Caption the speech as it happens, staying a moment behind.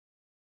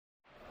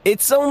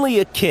It's only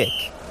a kick,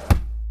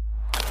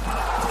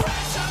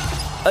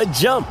 a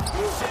jump,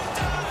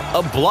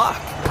 a block.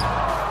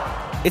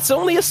 It's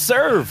only a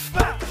serve.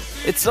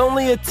 It's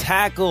only a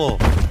tackle,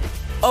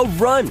 a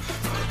run.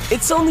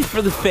 It's only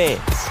for the fans.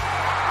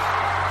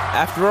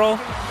 After all,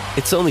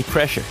 it's only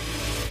pressure.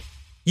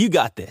 You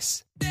got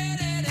this.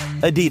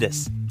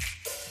 Adidas.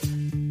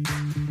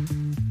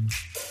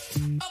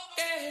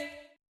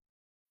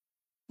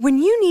 When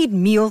you need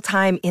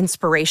mealtime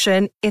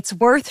inspiration, it's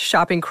worth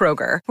shopping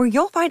Kroger, where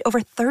you'll find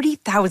over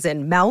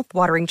 30,000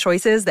 mouth-watering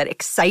choices that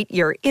excite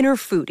your inner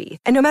foodie.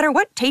 And no matter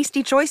what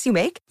tasty choice you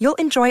make, you'll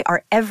enjoy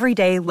our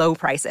everyday low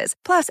prices,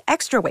 plus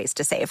extra ways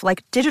to save,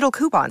 like digital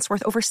coupons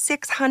worth over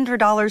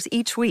 $600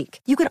 each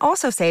week. You can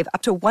also save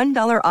up to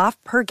 $1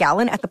 off per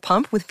gallon at the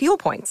pump with fuel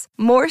points.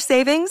 More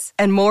savings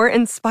and more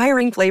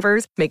inspiring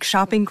flavors make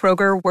shopping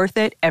Kroger worth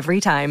it every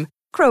time.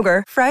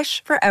 Kroger,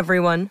 fresh for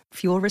everyone.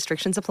 Fuel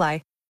restrictions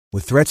apply.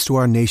 With threats to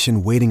our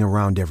nation waiting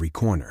around every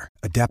corner,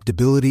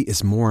 adaptability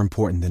is more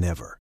important than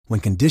ever.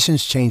 When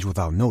conditions change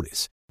without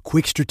notice,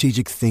 quick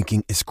strategic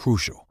thinking is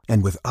crucial.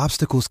 And with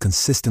obstacles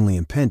consistently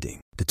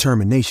impending,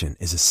 determination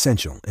is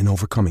essential in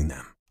overcoming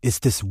them. It's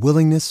this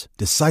willingness,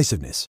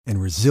 decisiveness,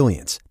 and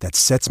resilience that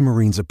sets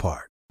Marines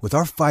apart. With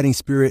our fighting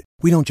spirit,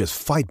 we don't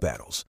just fight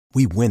battles,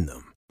 we win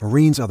them.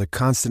 Marines are the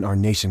constant our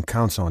nation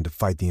counts on to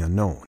fight the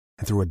unknown.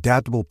 And through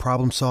adaptable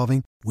problem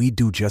solving, we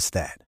do just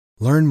that.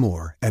 Learn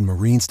more at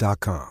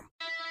marines.com.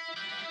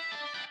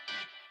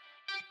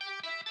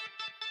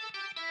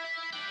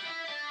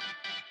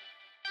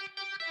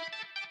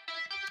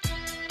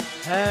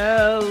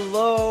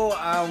 Hello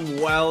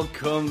and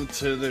welcome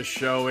to the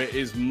show. It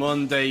is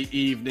Monday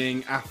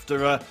evening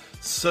after a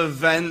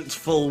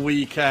eventful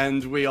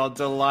weekend. We are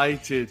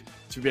delighted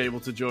to be able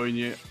to join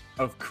you.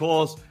 Of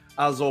course,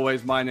 as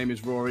always, my name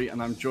is Rory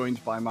and I'm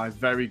joined by my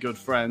very good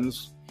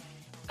friends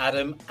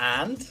Adam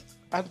and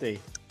Andy.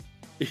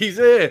 He's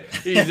here,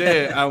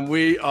 and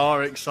we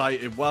are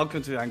excited.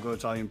 Welcome to the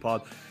Anglo-Italian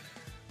Pod.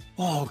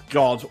 Oh,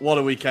 God, what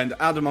a weekend.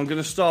 Adam, I'm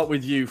going to start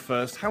with you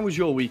first. How was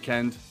your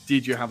weekend?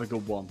 Did you have a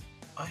good one?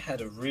 I had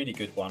a really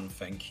good one,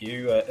 thank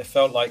you. It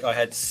felt like I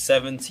had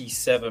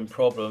 77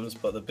 problems,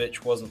 but the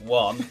bitch wasn't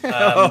one. But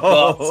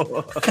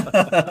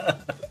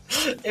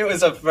it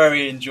was a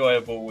very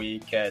enjoyable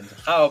weekend.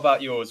 How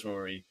about yours,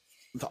 Rory?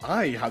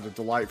 I had a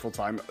delightful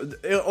time.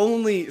 Not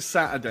only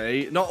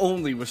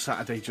was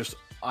Saturday just...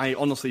 I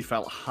honestly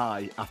felt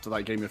high after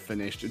that game had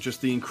finished.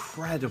 Just the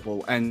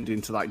incredible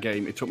ending to that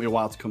game. It took me a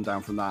while to come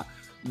down from that.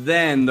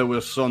 Then there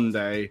was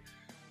Sunday,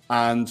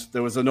 and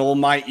there was an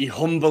almighty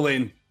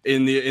humbling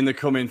in the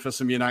coming for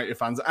some United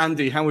fans.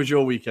 Andy, how was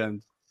your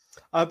weekend?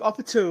 Up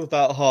until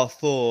about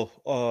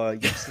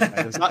 4:30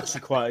 yesterday, it was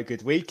actually quite a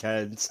good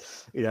weekend.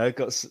 You know,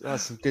 had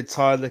some good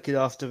time looking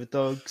after the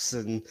dogs,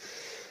 and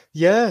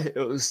yeah, it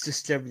was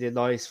just generally a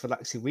nice,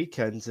 relaxing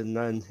weekend. And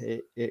then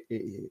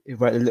it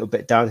went a little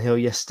bit downhill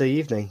yesterday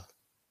evening.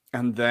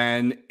 And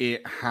then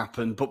it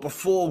happened. But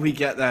before we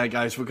get there,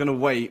 guys, we're going to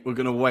wait. We're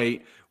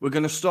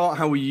going to start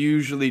how we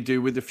usually do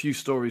with a few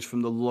stories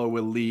from the lower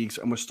leagues.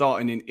 And we're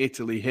starting in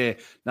Italy here.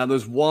 Now,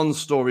 there's one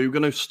story. We're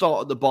going to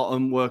start at the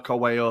bottom, work our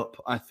way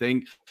up, I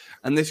think.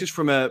 And this is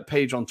from a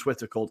page on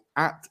Twitter called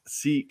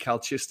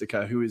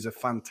 @CCalcistica, who is a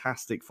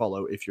fantastic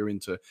follow if you're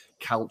into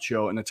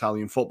calcio and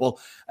Italian football.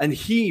 And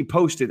he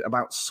posted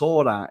about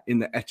Sora in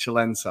the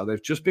Eccellenza.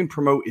 They've just been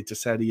promoted to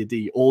Serie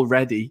D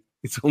already.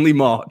 It's only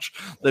March.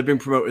 They've been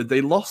promoted.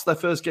 They lost their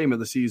first game of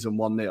the season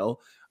 1-0,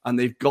 and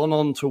they've gone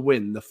on to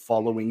win the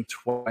following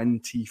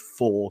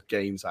 24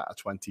 games out of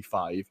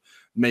 25,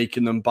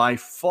 making them by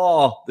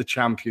far the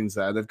champions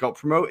there. They've got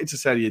promoted to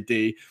Serie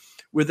D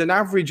with an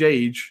average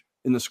age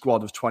in the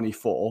squad of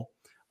 24.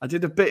 I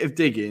did a bit of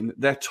digging.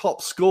 Their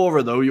top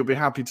scorer, though, you'll be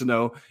happy to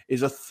know,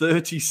 is a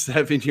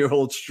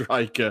 37-year-old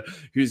striker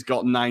who's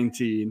got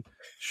 19,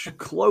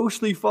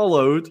 closely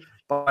followed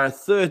by a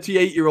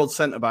 38-year-old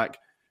centre-back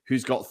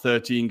who's got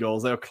 13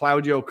 goals. They're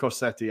Claudio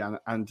Corsetti and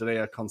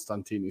Andrea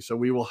Constantini. So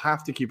we will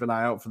have to keep an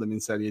eye out for them in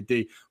Serie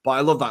D. But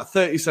I love that.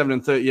 37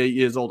 and 38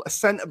 years old. A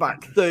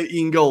centre-back,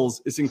 13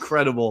 goals. It's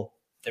incredible.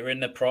 They're in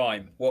the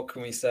prime. What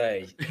can we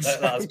say?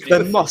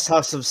 They must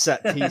have some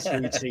set-piece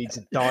routine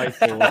to die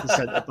for. The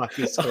centre-back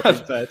is scoring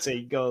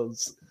 13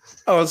 goals.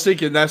 I was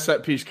thinking their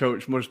set-piece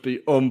coach must be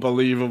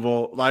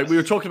unbelievable. Like, we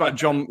were talking about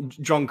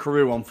John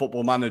Carew on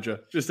Football Manager.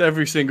 Just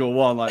every single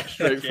one, like,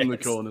 straight from the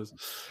corners.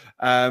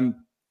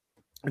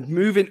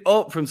 Moving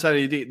up from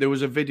Serie D, there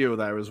was a video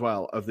there as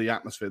well of the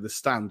atmosphere. The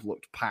stand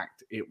looked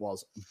packed. It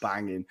was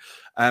banging.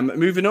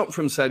 Moving up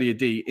from Serie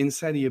D, in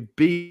Serie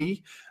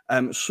B,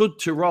 Sud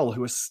Tirol,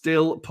 who are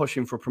still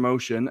pushing for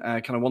promotion,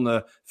 kind of won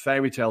the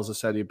fairy tales of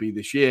Serie B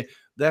this year.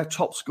 Their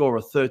top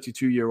scorer,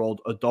 32-year-old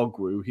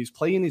Adogwu, he's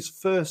playing his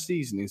first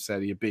season in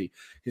Serie B.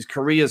 His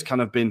career has kind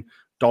of been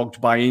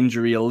dogged by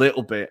injury a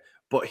little bit,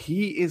 but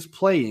he is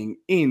playing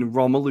in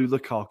Romelu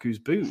Lukaku's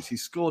boots. He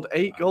scored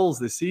 8 goals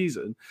this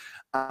season,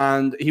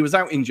 and he was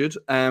out injured,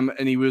 and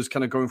he was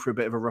kind of going through a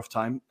bit of a rough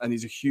time, and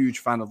he's a huge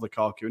fan of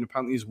Lukaku, and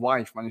apparently his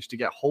wife managed to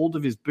get hold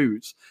of his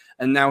boots,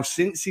 and now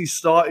since he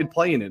started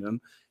playing in them,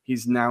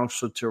 He's now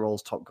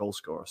Südtirol's top goal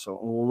scorer. So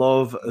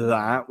love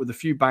that, with a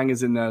few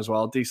bangers in there as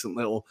well. Decent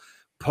little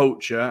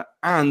poacher.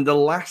 And the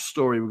last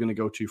story we're going to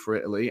go to for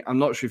Italy, I'm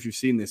not sure if you've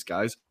seen this,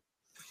 guys.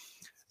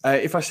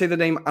 If I say the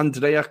name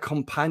Andrea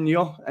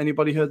Compagno,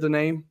 anybody heard the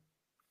name?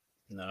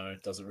 No,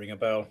 it doesn't ring a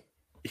bell.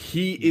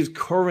 He is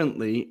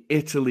currently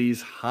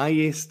Italy's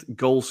highest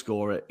goal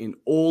scorer in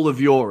all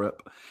of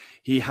Europe.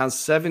 He has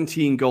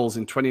 17 goals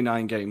in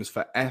 29 games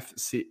for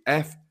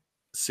FCSB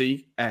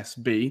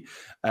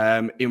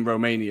in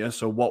Romania,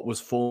 so what was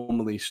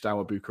formerly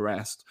Steaua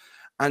Bucharest.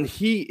 And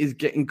he is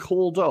getting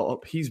called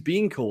up. He's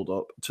being called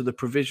up to the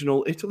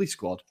provisional Italy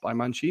squad by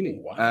Mancini.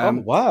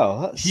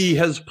 Wow. He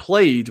has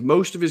played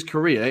most of his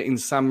career in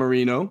San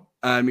Marino.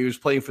 He was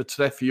playing for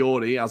Tre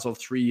Fiori as of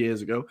 3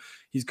 years ago.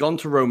 He's gone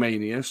to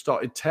Romania,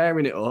 started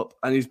tearing it up,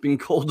 and he's been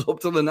called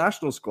up to the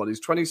national squad. He's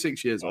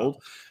 26 years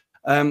old.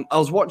 I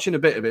was watching a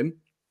bit of him.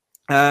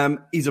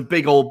 He's a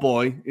big old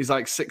boy. He's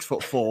like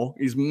 6'4".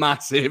 He's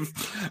massive.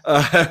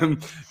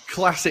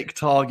 Classic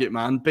target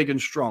man, big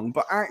and strong,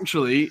 but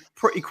actually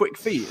pretty quick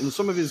feet. And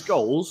some of his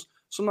goals,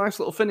 some nice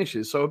little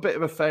finishes. So a bit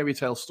of a fairy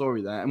tale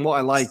story there. And what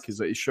I like is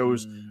that it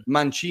shows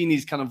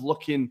Mancini's kind of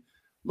looking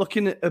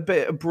a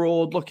bit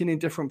abroad, looking in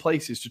different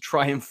places to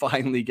try and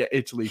finally get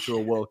Italy to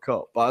a World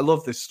Cup. But I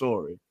love this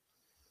story.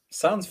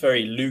 Sounds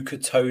very Luca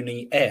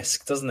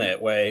Toni-esque, doesn't it?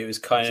 Where he was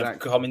kind of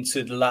coming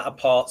to the latter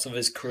parts of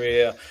his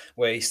career,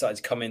 where he started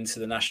to come into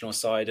the national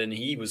side, and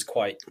he was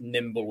quite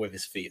nimble with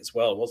his feet as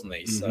well, wasn't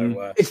he?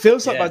 So it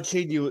feels like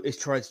Mancini is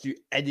trying to do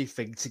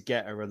anything to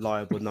get a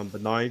reliable number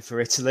 9 for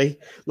Italy.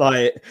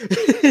 Like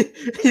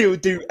he'll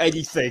do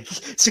anything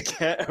to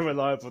get a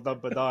reliable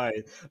number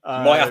 9.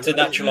 Might have to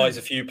naturalise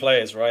a few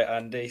players, right,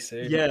 Andy?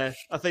 Soon. Yeah,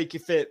 I think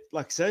if it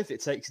takes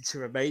it to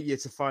Romania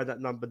to find that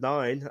number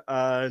 9,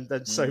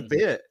 then so be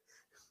it.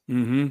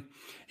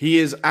 He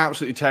is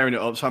absolutely tearing it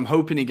up. So I'm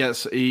hoping he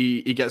gets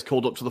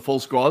called up to the full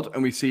squad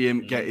and we see him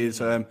get his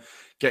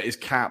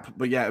cap.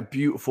 But yeah, a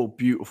beautiful,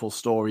 beautiful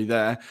story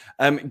there.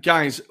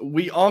 Guys,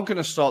 we are going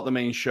to start the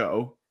main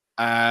show,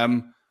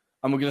 and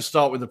we're going to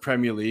start with the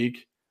Premier League,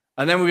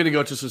 and then we're going to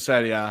go to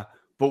Serie A.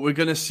 But we're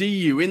going to see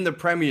you in the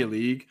Premier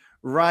League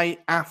right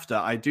after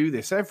I do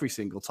this every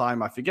single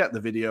time I forget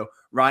the video.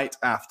 Right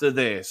after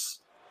this.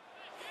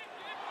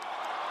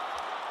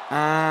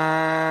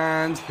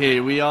 And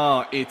here we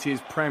are. It is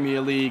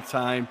Premier League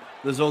time.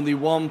 There's only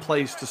one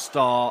place to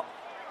start.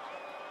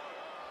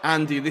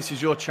 Andy, this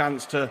is your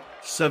chance to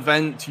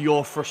vent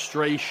your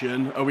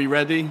frustration. Are we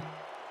ready?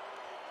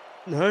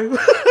 No.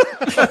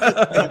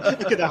 I'm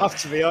going to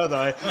have to be, aren't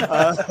I?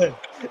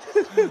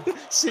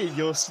 Seeing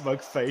your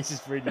smug face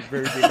is really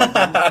rude.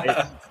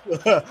 I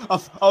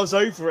was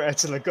over it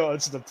until I got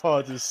into the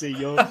pod and see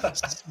your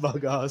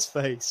smug ass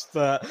face.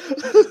 But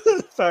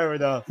fair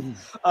enough.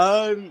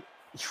 I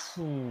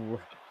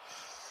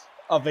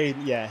mean,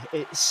 yeah,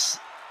 I've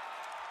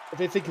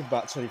been thinking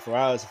about 24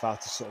 hours of how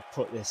to sort of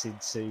put this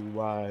into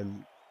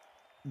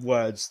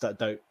words that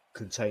don't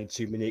contain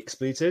too many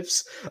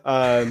expletives.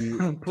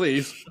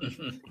 Please.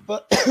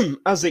 But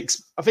as the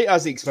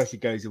expression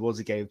goes, it was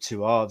a game of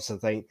two halves. I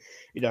think,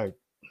 I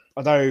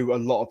know a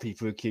lot of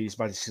people accuse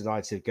Manchester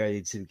United of going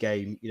into the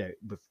game,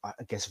 with, I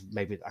guess,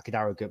 maybe like an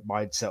arrogant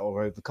mindset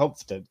or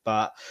overconfident.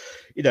 But,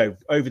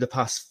 over the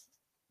past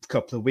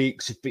couple of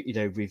weeks,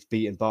 we've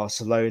beaten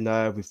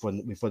Barcelona, we've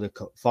won a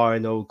cup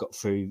final, got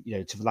through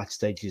to the latter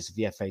stages of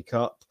the FA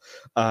Cup.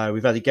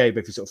 We've had a game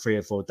every sort of 3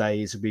 or 4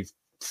 days, and we've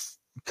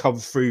come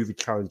through the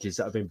challenges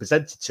that have been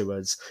presented to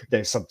us.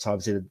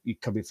 Sometimes you're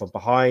coming from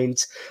behind,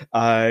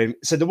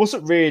 so there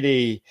wasn't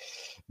really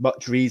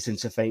much reason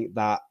to think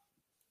that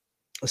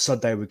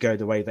Sunday would go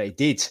the way that it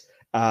did.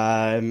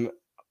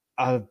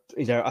 I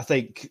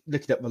think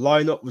looking at the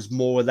lineup was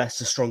more or less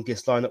the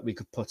strongest lineup we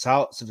could put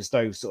out, so there's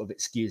no sort of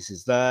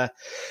excuses there.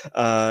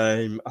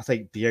 I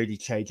think the only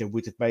change I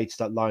would have made to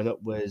that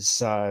lineup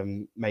was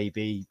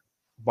maybe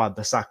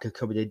Wan-Bissaka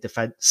coming in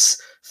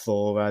defence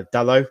for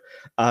Dalot.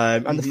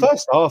 And the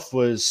first half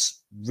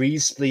was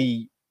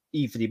reasonably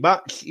evenly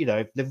matched.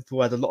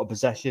 Liverpool had a lot of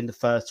possession the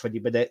first 20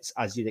 minutes,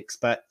 as you'd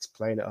expect,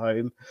 playing at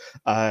home.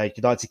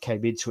 United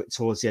came into it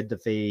towards the end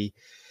of the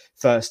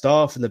first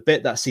half, and the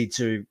bit that seemed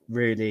to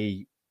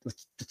really,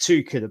 the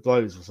two killer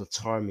blows was the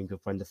timing of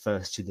when the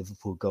first 2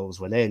 Liverpool goals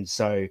went in.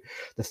 So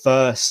the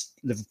first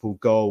Liverpool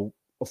goal,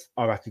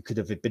 I reckon, could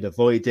have been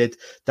avoided.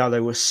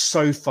 Dalot was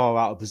so far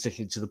out of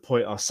position to the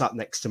point I sat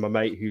next to my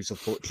mate, who's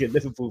unfortunately a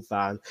Liverpool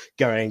fan,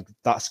 going,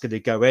 that's going to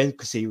go in,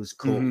 because he was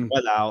caught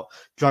well out,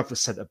 dragged the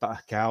centre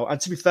back out.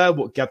 And to be fair,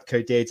 what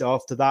Gabko did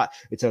after that,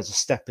 in terms of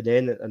stepping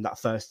in and that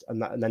first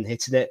and then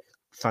hitting it,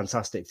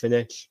 fantastic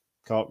finish.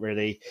 Can't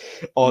really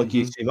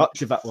argue too much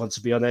with that one,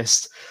 to be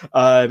honest.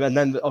 And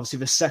then obviously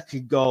the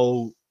second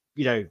goal,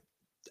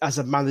 as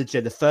a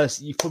manager, the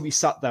first, you probably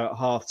sat there at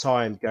half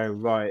time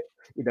going, right,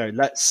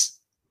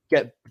 let's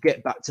get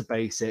back to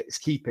basics,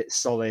 keep it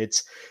solid.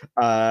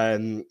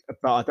 But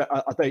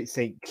I don't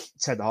think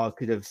Ten Hag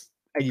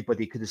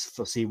anybody could have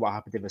foreseen what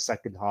happened in the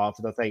second half.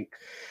 And I think,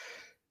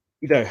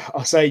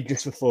 I say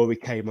just before we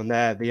came on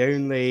there, the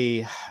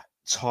only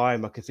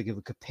time I can think of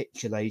a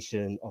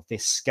capitulation of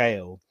this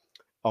scale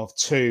of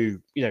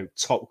two,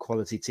 top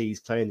quality teams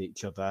playing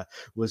each other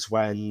was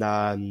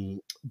when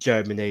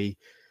Germany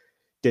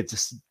did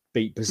just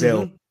beat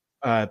Brazil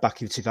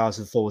back in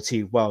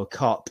 2014 World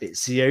Cup.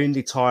 It's the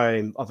only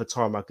other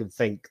time I can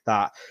think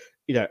that,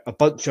 a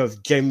bunch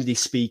of, generally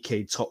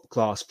speaking, top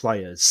class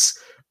players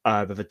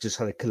have just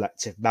had a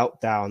collective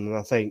meltdown. And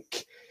I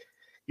think,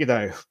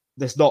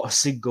 there's not a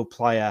single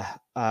player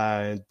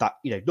that,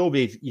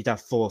 normally you'd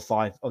have 4 or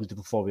 5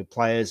 underperforming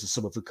players, and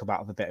some of them come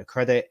out of a bit of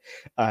credit.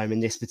 In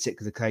this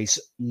particular case,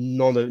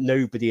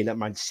 nobody in that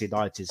Manchester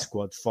United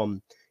squad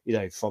from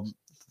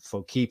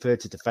keeper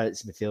to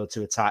defence, midfield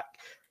to attack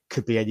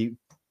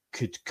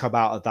could come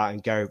out of that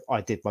and go,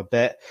 I did my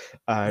bit.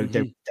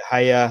 De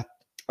Gea,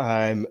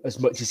 as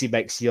much as he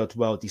makes the odd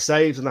worldly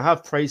saves, and I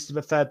have praised him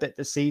a fair bit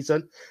this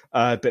season,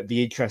 but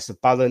the interest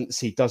of balance,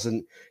 he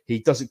doesn't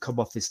come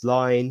off his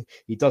line,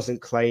 he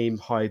doesn't claim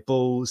high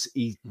balls,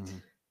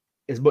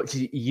 as much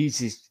as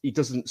he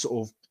doesn't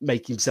sort of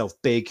make himself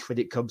big when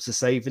it comes to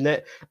saving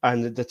it.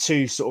 And the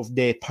 2 sort of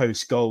near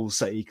post goals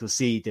that he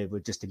conceded were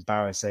just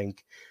embarrassing,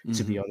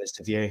 to be honest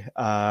with you.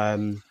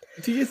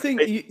 Do you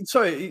think,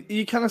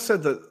 you kind of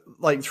said that,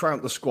 like,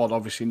 throughout the squad,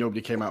 obviously nobody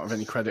came out of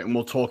any credit, and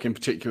we'll talk in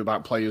particular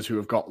about players who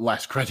have got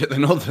less credit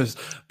than others.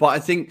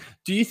 But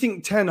do you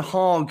think Ten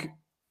Hag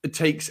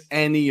takes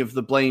any of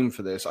the blame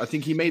for this? I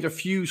think he made a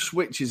few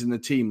switches in the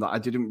team that I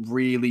didn't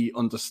really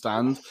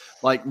understand.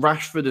 Like,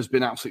 Rashford has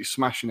been absolutely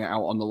smashing it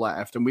out on the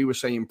left, and we were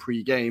saying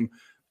pre-game,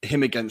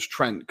 him against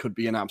Trent could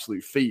be an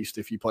absolute feast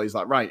if he plays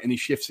that right, and he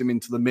shifts him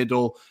into the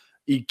middle.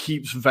 He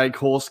keeps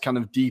Weghorst kind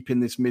of deep in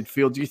this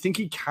midfield. Do you think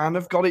he kind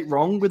of got it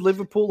wrong with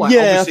Liverpool? Like,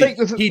 yeah,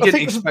 he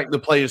didn't expect the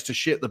players to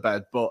shit the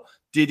bed, but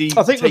did he?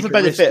 I think with the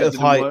benefit of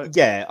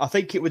I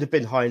think it would have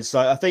been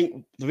hindsight. I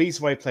think the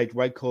reason why he played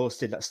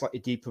Weghorst in that slightly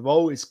deeper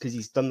role is because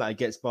he's done that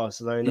against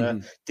Barcelona,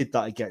 did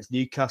that against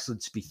Newcastle.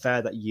 And to be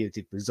fair, that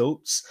yielded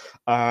results.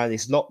 And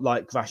it's not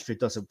like Rashford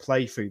doesn't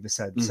play through the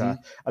centre.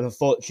 And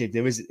unfortunately,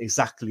 there isn't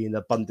exactly an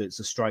abundance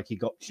of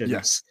striking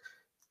options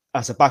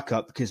as a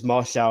backup, because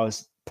Martial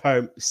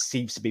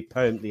seems to be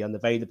permanently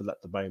unavailable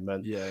at the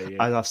moment.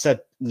 And I've said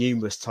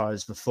numerous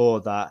times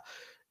before that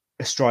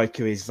a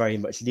striker is very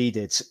much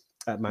needed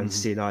at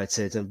Manchester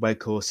United, and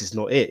Weghorst is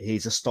not it.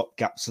 He's a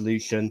stopgap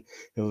solution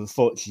who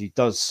unfortunately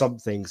does some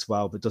things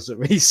well, but doesn't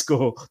really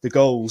score the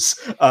goals,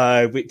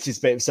 which is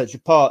a bit of such a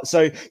part.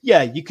 So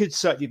yeah, you could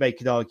certainly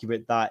make an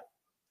argument that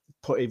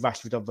putting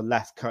Rashford on the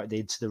left, currently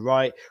into the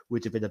right,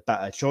 would have been a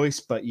better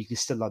choice, but you can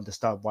still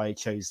understand why he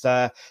chose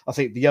there. I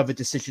think the other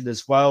decision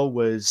as well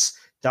was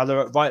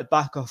Dalla at right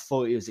back. I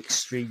thought he was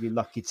extremely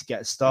lucky to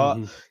get a start.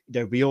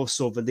 We all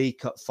saw the League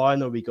Cup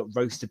final. We got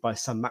roasted by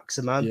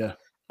Saint-Maximin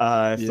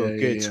for a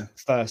good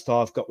first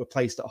half, got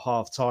replaced at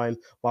half time.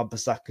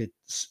 Wan-Bissaka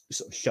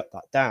sort of shut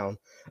that down.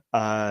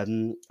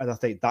 And I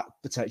think that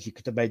potentially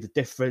could have made a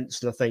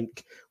difference. And I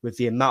think with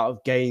the amount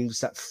of games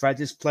that Fred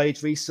has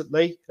played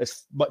recently,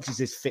 as much as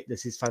his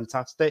fitness is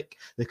fantastic,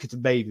 there could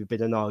have maybe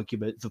been an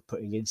argument for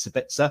putting in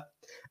Sabitzer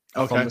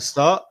from the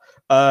start.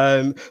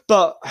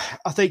 But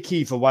I think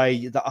either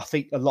way, that I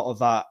think a lot of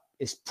that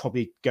is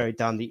probably going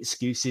down the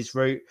excuses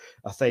route.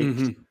 I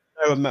think,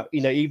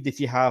 even if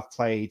you have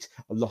played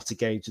a lot of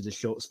games in a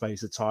short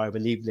space of time,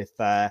 and even if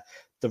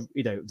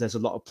there's a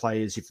lot of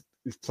players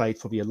who've played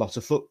probably a lot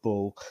of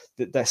football,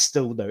 that there's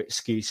still no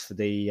excuse for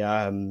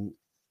the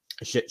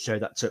shit show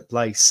that took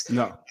place.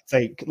 No. I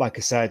think, like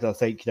I said,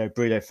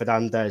 Bruno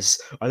Fernandes,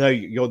 I know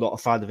you're not a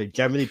fan of him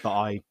generally, but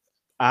I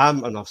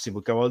am, and obviously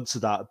we'll go on to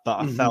that, but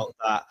I felt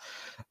that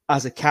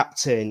as a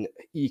captain,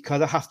 you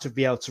kind of have to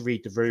be able to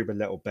read the room a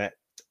little bit,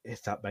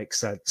 if that makes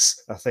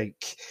sense. I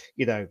think,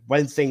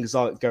 when things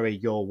aren't going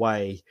your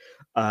way,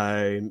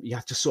 you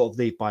have to sort of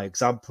lead by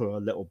example a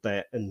little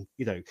bit and,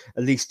 at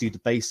least do the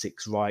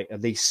basics right,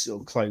 at least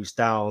sort of close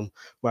down,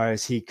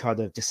 whereas he kind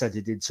of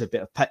descended into a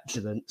bit of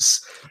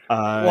petulance.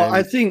 Well,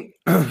 I think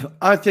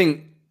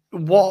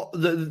what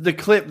the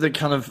clip that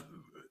kind of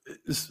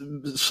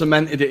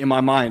cemented it in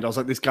my mind, I was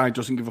like, this guy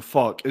doesn't give a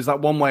fuck, is that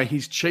one where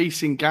he's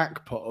chasing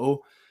Gakpo.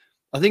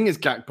 I think it's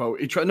Gakpo.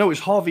 It's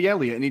Harvey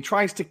Elliott, and he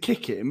tries to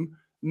kick him,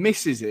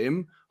 misses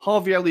him.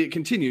 Harvey Elliott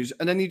continues,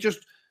 and then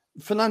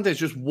Fernandes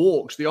just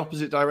walks the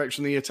opposite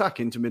direction of the attack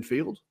into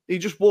midfield. He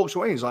just walks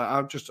away. He's like,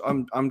 I'm just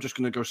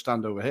going to go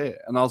stand over here.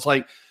 And I was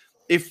like,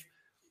 if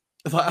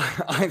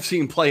I've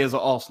seen players at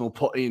Arsenal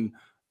put in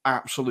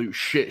absolute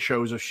shit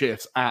shows of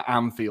shifts at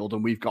Anfield,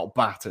 and we've got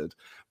battered,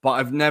 but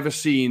I've never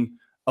seen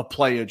a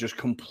player just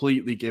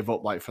completely give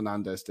up like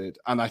Fernandes did.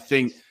 And I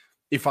think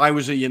if I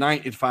was a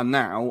United fan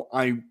now,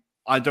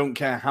 I don't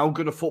care how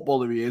good a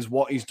footballer he is,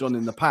 what he's done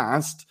in the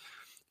past,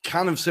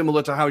 kind of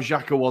similar to how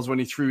Xhaka was when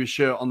he threw his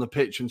shirt on the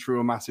pitch and threw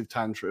a massive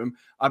tantrum.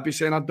 I'd be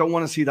saying I don't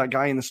want to see that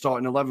guy in the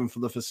starting 11 for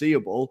the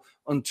foreseeable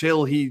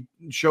until he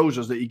shows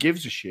us that he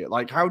gives a shit.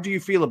 Like, how do you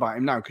feel about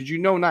him now? Because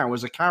now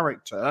as a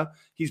character,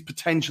 he's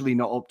potentially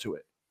not up to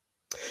it.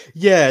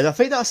 Yeah, and I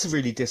think that's a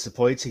really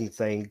disappointing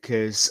thing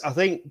because I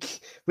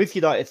think with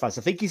United fans,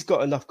 I think he's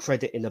got enough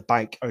credit in the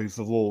bank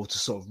overall to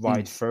sort of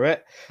ride through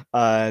it.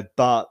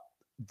 But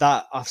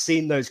that I've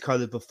seen those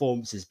kind of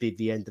performances be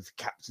the end of the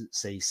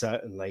captaincy,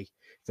 certainly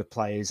for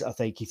players. I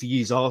think if you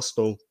use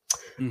Arsenal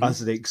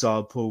as an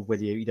example,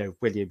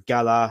 William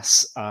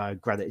Gallas,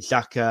 Granit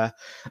Xhaka,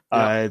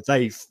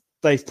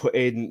 they've put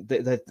in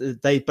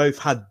they both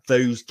had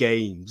those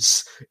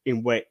games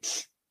in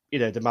which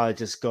the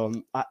manager's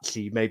gone,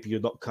 actually, maybe you're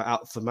not cut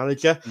out for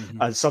manager.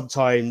 And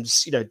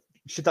sometimes,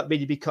 should that mean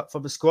you be cut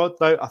from the squad?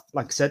 No,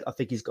 like I said, I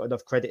think he's got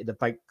enough credit in the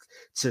bank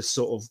to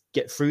sort of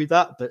get through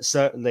that. But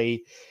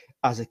certainly,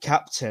 as a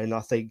captain,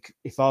 I think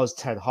if I was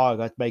Ten Hag,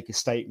 I'd make a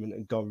statement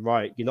and gone,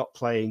 right, you're not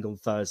playing on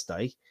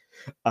Thursday.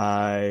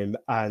 And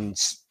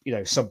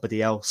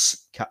somebody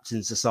else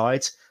captains the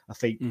side. I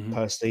think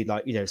personally,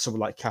 someone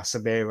like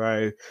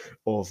Casemiro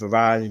or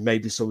Varane,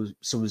 maybe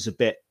someone's a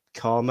bit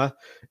calmer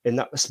in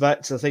that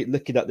respect. I think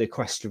looking at the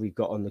question we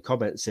got on the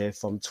comments here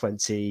from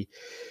 20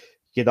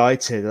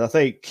 United, and I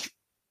think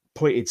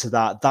pointing to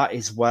that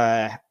is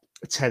where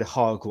Ten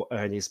Hag will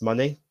earn his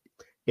money.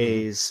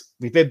 Is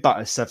we've been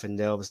battered 7-0.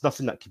 There's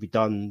nothing that can be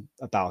done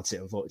about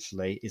it,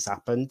 unfortunately. It's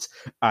happened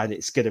and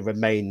it's going to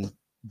remain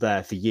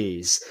there for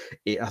years.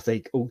 I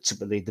think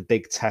ultimately the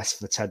big test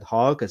for Ten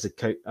Hag as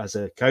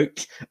a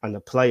coach and the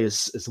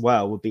players as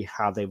well would be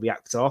how they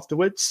react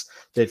afterwards.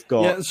 They've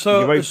got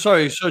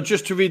sorry. So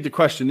just to read the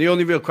question, the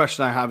only real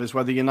question I have is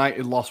whether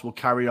United loss will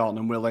carry on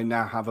and will they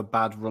now have a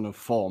bad run of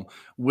form?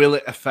 Will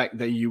it affect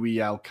their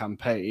UEL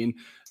campaign?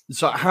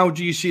 So how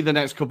do you see the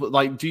next couple?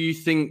 Like, do you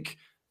think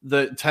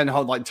that Ten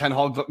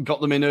Hag got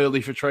them in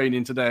early for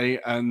training today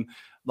and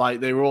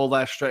they were all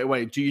there straight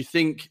away? Do you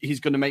think he's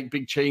going to make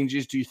big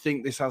changes? Do you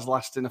think this has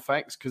lasting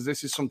effects? Because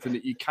this is something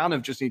that you kind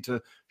of just need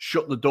to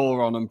shut the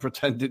door on and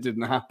pretend it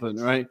didn't happen,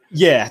 right?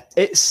 Yeah,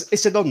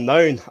 it's an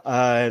unknown.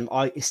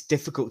 It's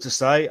difficult to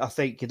say. I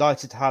think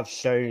United have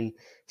shown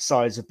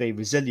signs of being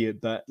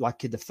resilient, but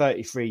like in the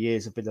 33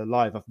 years I've been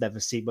alive, I've never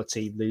seen my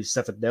team lose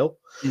 7-0.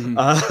 And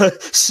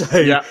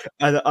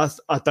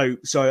I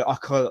don't, so I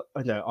can't,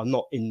 I'm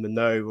not in the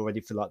know or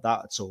anything like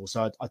that at all.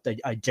 So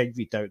I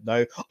genuinely don't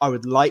know. I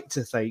would like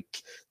to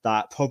think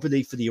that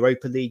probably for the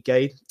Europa League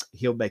game,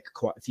 he'll make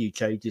quite a few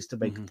changes to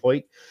make a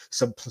point.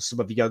 Some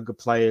of the younger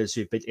players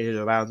who've been in and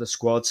around the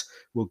squad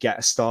will get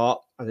a start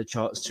and a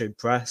chance to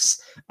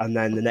impress. And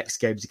then the next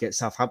game's against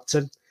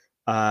Southampton.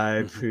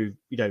 Who've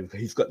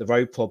got the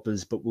road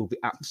problems, but will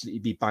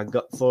absolutely banged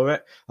up for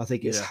it. I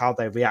think it's how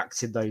they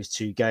react in those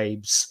two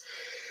games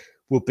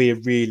will be a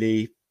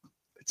really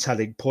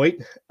telling point.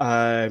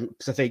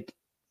 Because I think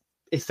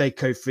if they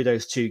go through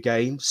those two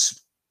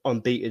games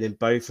unbeaten in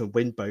both and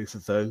win both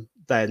of them,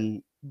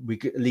 then we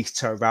could at least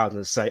turn around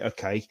and say,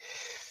 okay,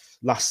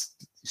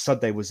 last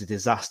Sunday was a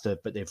disaster,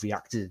 but they've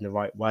reacted in the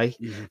right way.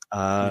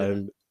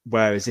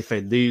 Whereas if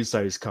they lose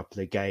those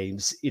couple of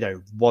games,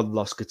 one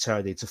loss could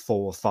turn into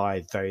 4 or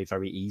 5 very,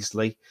 very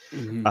easily.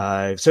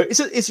 So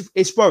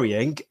it's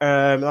worrying.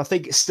 And I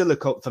think it's still a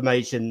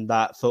confirmation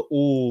that for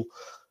all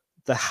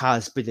there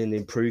has been an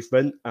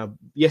improvement.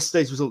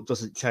 Yesterday's result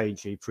doesn't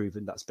change the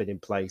improvement that's been in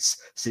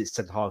place since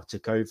Ten Hag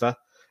took over.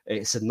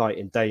 It's a night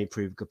and day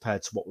improvement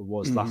compared to what it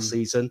was last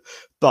season.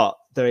 But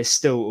there is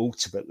still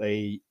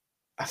ultimately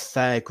a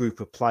fair group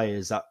of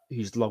players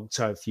whose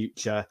long-term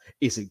future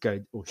isn't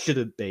going or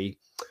shouldn't be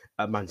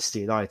at Manchester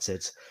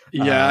United.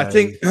 I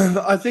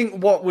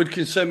think what would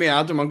concern me,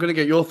 Adam, I'm going to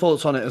get your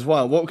thoughts on it as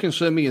well. What would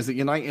concern me is that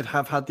United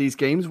have had these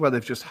games where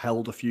they've just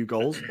held a few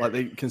goals. Like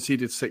they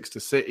conceded 6 to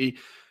City,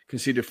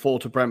 conceded 4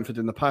 to Brentford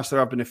in the past. There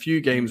have been a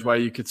few games where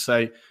you could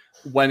say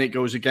when it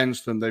goes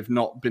against them, they've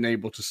not been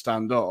able to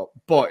stand up.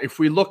 But if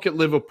we look at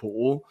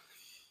Liverpool,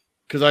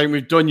 because I think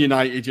we've done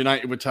United.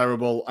 United were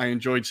terrible. I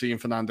enjoyed seeing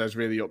Fernandes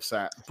really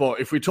upset. But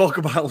if we talk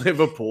about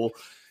Liverpool,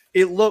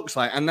 it looks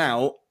like, and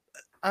now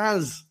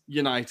as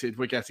United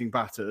were getting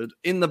battered,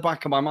 in the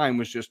back of my mind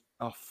was just,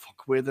 oh,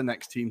 fuck, we're the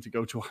next team to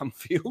go to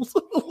Anfield.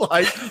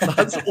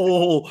 That's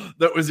all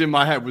that was in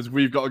my head was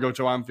we've got to go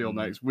to Anfield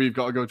next. We've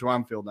got to go to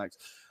Anfield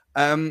next.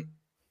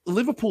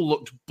 Liverpool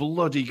looked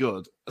bloody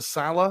good.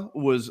 Salah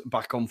was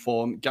back on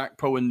form.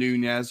 Gakpo and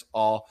Nunez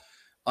are...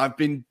 I've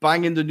been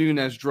banging the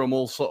Nunez drum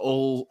all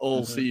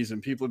season.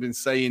 People have been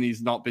saying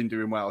he's not been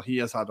doing well. He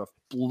has had a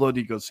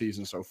bloody good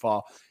season so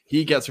far.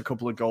 He gets a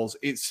couple of goals.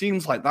 It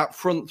seems like that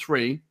front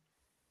three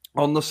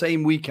on the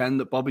same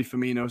weekend that Bobby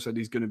Firmino said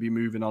he's going to be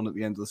moving on at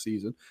the end of the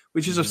season,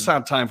 which is a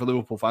sad time for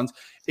Liverpool fans.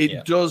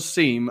 It does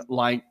seem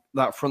like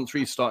that front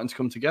three is starting to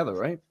come together,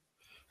 right?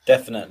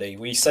 Definitely.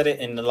 We said it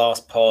in the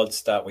last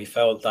pods that we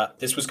felt that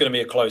this was going to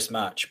be a close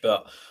match,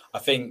 but I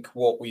think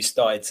what we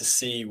started to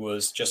see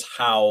was just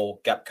how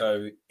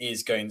Gakpo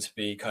is going to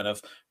be kind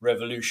of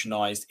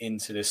revolutionized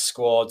into this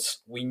squad.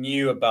 We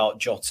knew about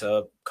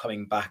Jota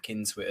coming back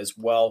into it as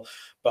well,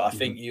 but I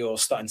think you're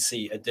starting to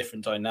see a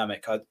different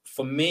dynamic.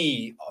 For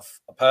me,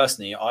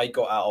 personally, I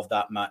got out of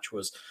that match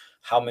was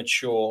how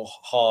mature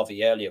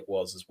Harvey Elliott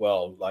was as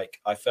well. Like,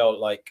 I felt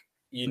like,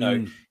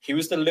 he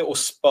was the little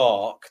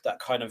spark that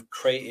kind of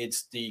created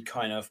the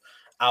kind of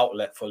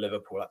outlet for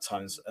Liverpool at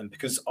times. And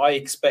because I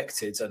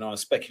expected, and I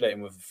was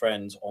speculating with a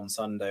friend on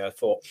Sunday, I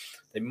thought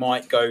they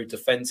might go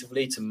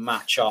defensively to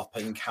match up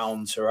and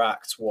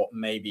counteract what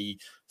maybe,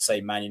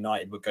 say, Man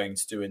United were going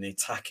to do in the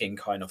attacking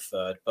kind of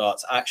third.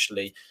 But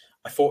actually,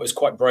 I thought it was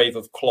quite brave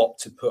of Klopp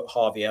to put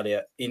Harvey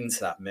Elliott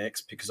into that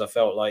mix, because I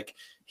felt like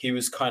he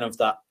was kind of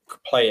that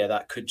player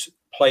that could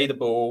play the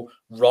ball,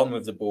 run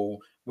with the ball,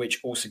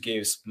 which also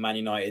gives Man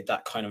United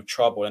that kind of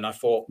trouble. And I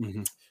thought,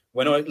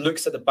 when I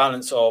looked at the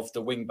balance of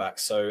the wing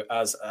backs, so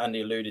as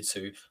Andy alluded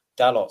to,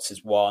 Dalot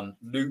is one,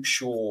 Luke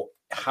Shaw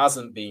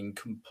hasn't been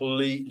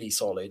completely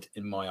solid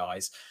in my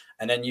eyes.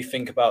 And then you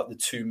think about the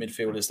two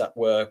midfielders that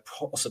were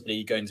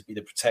possibly going to be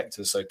the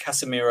protectors. So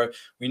Casemiro,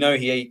 we know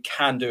he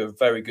can do a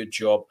very good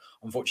job.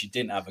 Unfortunately,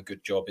 didn't have a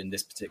good job in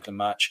this particular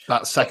match.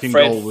 That second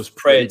goal was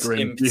Fred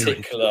grim. in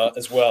particular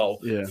as well.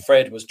 Yeah.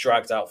 Fred was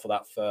dragged out for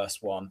that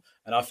first one.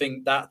 And I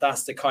think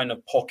that's the kind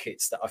of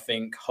pockets that I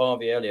think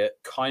Harvey Elliott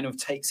kind of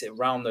takes it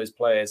around those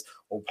players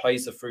or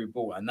plays the through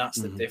ball. And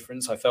that's the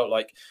difference. I felt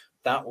like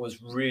that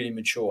was really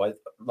mature.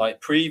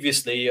 Like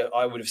previously,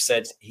 I would have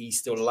said he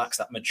still lacks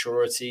that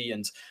maturity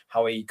and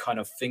how he kind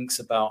of thinks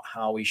about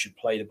how he should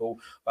play the ball.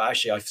 But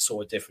actually, I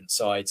saw a different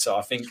side. So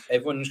I think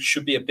everyone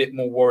should be a bit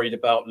more worried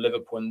about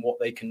Liverpool and what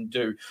they can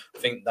do. I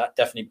think that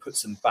definitely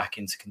puts them back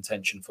into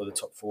contention for the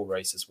top four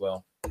race as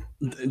well.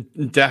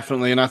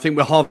 Definitely. And I think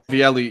with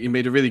Harvey Elliott, he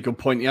made a really good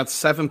point. He had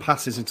 7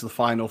 passes into the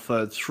final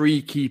third,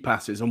 3 key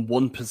passes and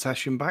 1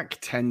 possession back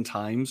 10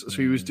 times.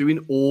 So he was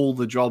doing all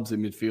the jobs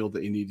in midfield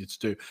that he needed to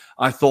do.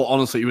 I thought,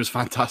 honestly, he was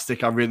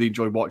fantastic. I really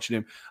enjoyed watching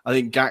him. I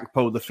think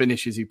Gakpo, the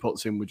finishes he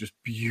puts in were just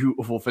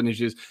beautiful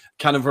finishes.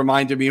 Kind of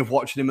reminded me of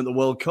watching him at the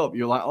World Cup.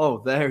 You're like,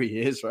 oh, there he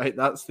is, right?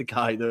 That's the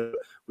guy that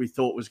we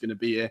thought was going to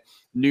be here.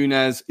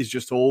 Núñez is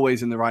just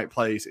always in the right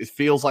place. It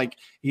feels like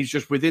he's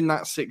just within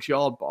that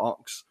 6-yard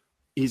box.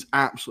 He's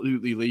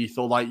absolutely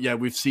lethal. Like, yeah,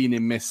 we've seen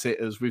him miss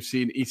sitters. We've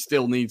seen he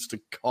still needs to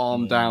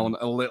calm down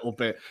a little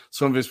bit.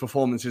 Some of his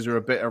performances are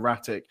a bit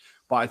erratic,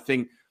 but I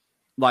think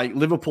like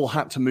Liverpool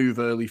had to move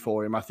early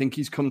for him. I think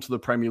he's come to the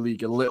Premier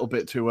League a little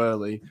bit too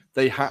early.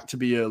 They had to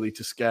be early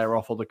to scare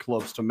off other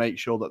clubs to make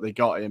sure that they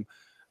got him.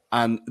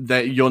 And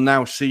you're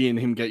now seeing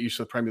him get used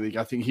to the Premier League.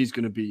 I think he's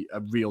going to be a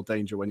real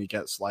danger when he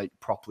gets like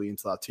properly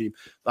into that team.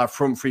 That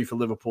front three for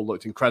Liverpool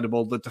looked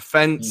incredible. The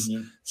defense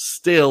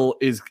still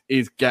is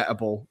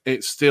gettable.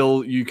 It's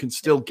still, you can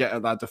still get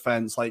at that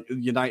defense. Like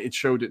United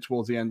showed it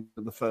towards the end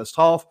of the first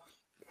half.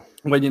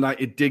 When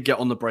United did get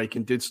on the break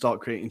and did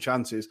start creating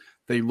chances,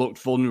 they looked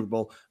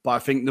vulnerable. But I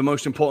think the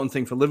most important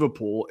thing for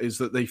Liverpool is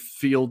that they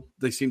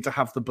seem to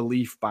have the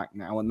belief back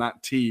now, and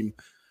that team,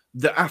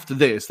 that after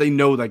this, they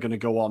know they're going to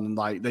go on and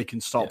like they can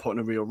start putting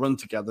a real run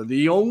together.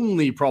 The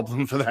only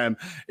problem for them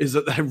is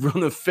that their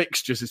run of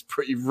fixtures is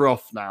pretty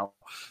rough now.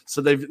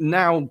 So they've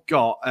now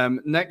got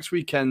next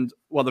weekend.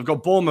 Well, they've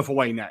got Bournemouth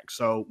away next.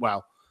 So,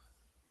 well,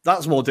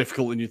 that's more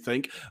difficult than you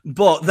think.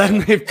 But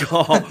then they've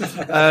got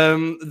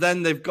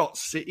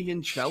City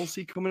and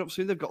Chelsea coming up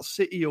soon. They've got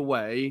City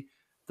away.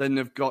 Then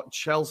they've got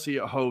Chelsea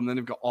at home. Then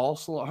they've got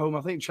Arsenal at home.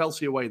 I think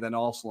Chelsea away, then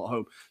Arsenal at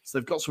home. So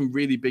they've got some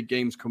really big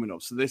games coming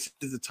up. So this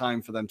is the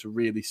time for them to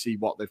really see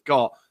what they've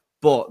got.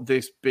 But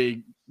this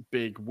big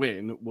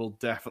win will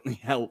definitely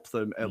help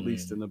them, at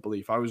least in the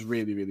belief. I was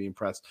really, really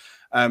impressed.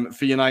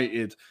 For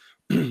United,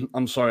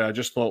 I'm sorry, I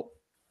just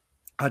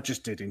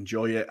did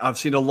enjoy it. I've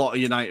seen a lot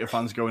of United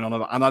fans going on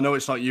about, and I know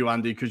it's not you,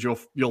 Andy, because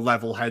you're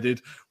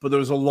level-headed, but there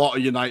was a lot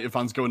of United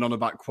fans going on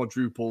about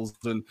quadruples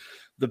and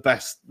the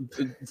best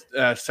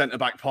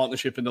centre-back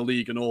partnership in the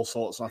league and all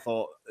sorts. And I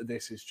thought,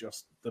 this is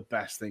just the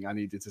best thing I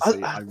needed to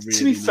see.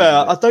 To be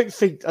fair, I don't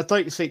think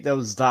there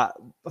was that.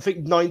 I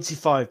think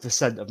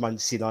 95% of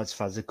Manchester United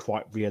fans are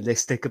quite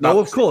realistic about. No,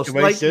 of course,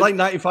 like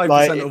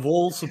 95% of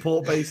all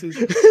support bases.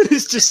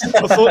 It's just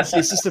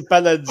unfortunately, it's just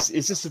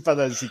the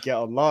balance you get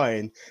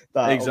online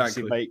that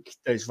obviously make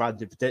those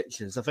random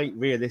predictions. I think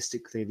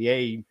realistically,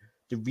 the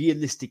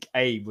realistic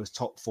aim was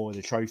top 4 in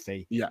the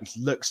trophy, which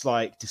looks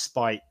like,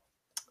 despite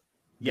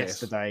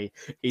yesterday,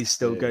 is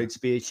still going to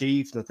be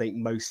achieved. And I think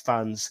most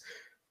fans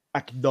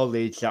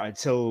acknowledge that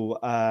until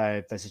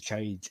there's a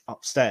change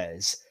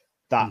upstairs,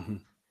 that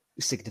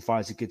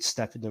signifies a good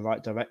step in the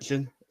right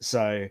direction.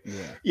 So,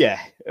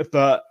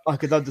 but I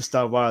can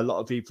understand why a lot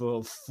of people are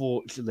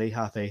unfortunately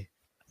happy.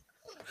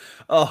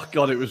 Oh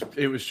God,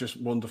 it was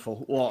just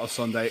wonderful. What a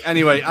Sunday.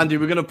 Anyway, Andy,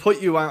 we're going to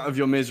put you out of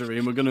your misery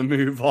and we're going to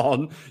move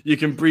on. You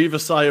can breathe a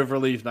sigh of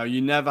relief now.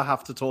 You never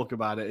have to talk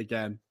about it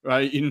again,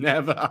 right? You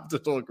never have to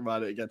talk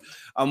about it again.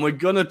 And we're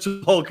going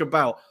to talk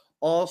about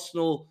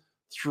Arsenal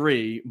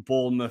 3,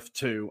 Bournemouth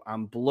 2,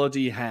 and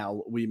bloody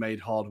hell, we made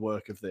hard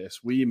work of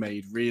this. We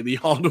made really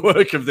hard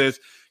work of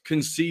this,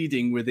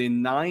 conceding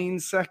within 9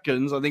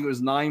 seconds. I think it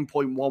was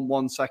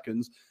 9.11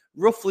 seconds.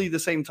 Roughly the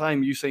same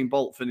time Usain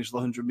Bolt finished the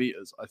 100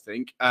 meters, I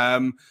think.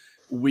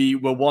 We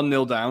were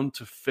 1-0 down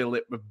to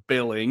Philip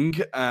Billing.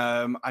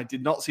 I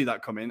did not see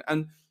that come in.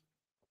 And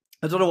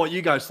I don't know what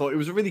you guys thought. It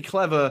was a really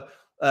clever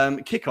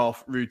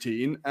kickoff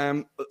routine.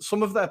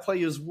 Some of their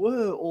players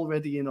were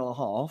already in our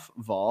half,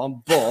 VAR,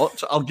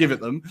 but I'll give it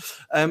them.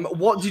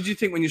 What did you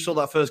think when you saw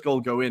that first goal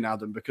go in,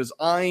 Adam? Because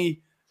I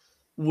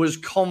was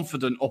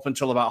confident up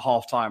until about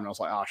half time, and I was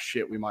like,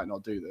 shit, we might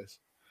not do this.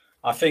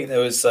 I think there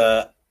was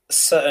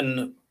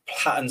certain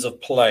patterns of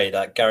play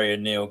that Gary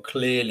O'Neill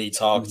clearly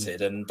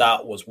targeted, and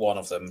that was one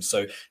of them.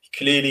 So he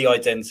clearly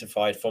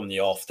identified from the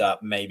off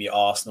that maybe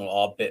Arsenal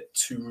are a bit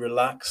too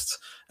relaxed,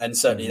 and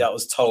certainly that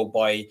was told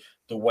by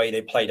the way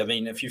they played. I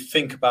mean, if you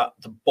think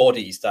about the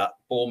bodies that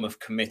Bournemouth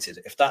committed,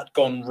 if that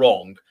gone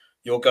wrong,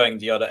 you're going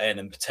the other end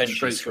and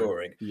potentially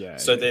scoring.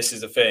 This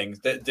is the thing.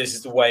 This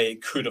is the way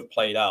it could have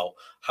played out.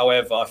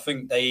 However, I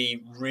think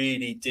they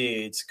really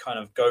did kind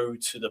of go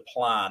to the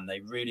plan. They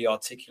really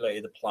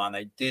articulated the plan.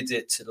 They did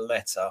it to the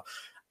letter.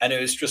 And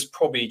it was just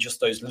probably just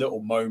those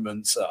little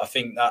moments. I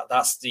think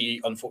that's the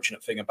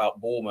unfortunate thing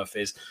about Bournemouth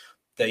is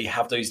they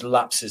have those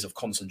lapses of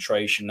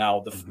concentration.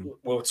 Now,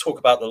 we'll talk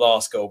about the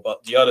last goal,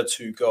 but the other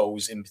two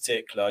goals in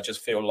particular, I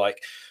just feel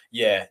like,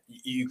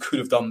 you could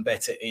have done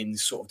better in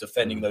sort of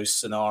defending those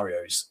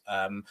scenarios.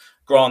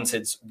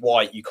 Granted,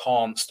 White, you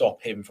can't stop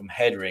him from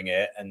headering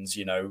it. And,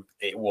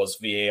 it was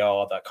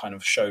VAR that kind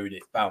of showed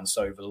it bounced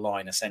over the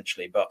line,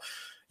 essentially. But,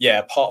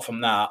 apart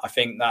from that, I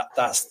think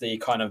that's the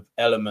kind of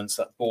elements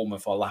that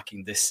Bournemouth are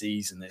lacking this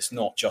season. It's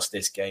not just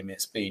this game.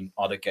 It's been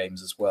other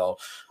games as well.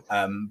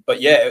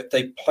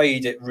 They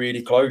played it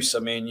really close. I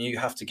mean, you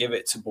have to give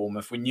it to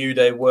Bournemouth. We knew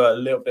they were a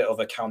little bit of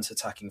a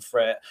counter-attacking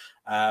threat.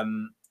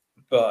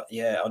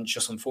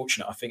 Just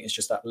unfortunate. I think it's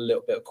just that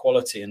little bit of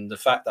quality and the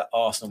fact that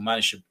Arsenal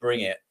managed to bring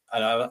it.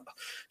 And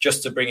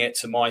just to bring it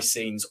to my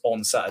scenes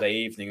on Saturday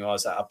evening, I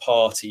was at a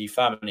party,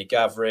 family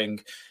gathering.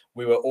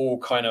 We were all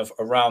kind of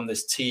around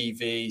this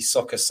TV,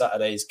 Soccer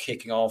Saturdays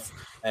kicking off,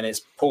 and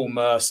it's Paul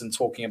Merson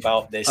talking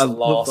about this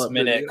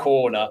last-minute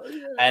corner.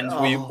 And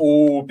we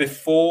all,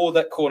 before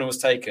that corner was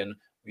taken,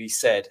 we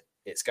said,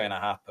 it's going to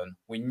happen.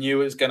 We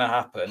knew it was going to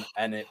happen,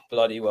 and it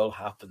bloody well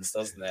happens,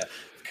 doesn't it?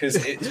 Because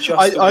it's just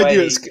I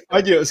knew it was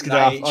going to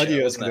happen. I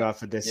knew it was going to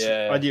happen this.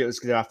 Yeah. I knew it was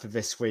going to happen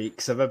this week.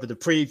 Because I remember the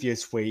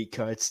previous week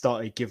I had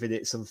started giving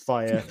it some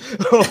fire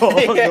on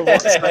the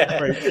WhatsApp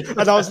group,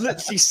 and I was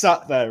literally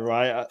sat there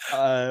at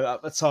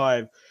the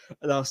time,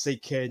 and I was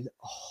thinking,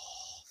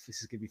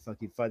 this is going to be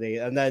fucking funny.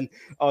 And then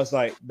I was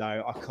like,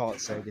 no, I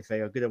can't say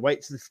anything. I'm going to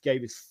wait till the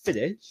game is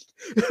finished.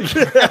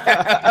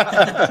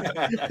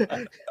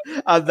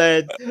 And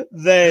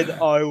then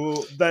I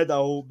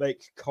will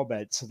make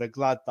comments. And I'm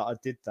glad that I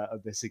did that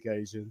on this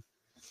occasion.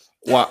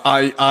 Well,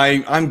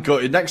 I'm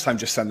gutted. Next time,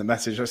 just send a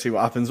message. Let's see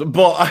what happens.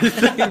 But I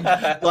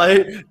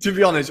think, to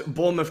be honest,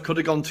 Bournemouth could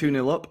have gone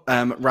 2-0 up.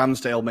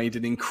 Ramsdale made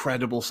an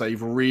incredible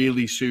save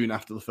really soon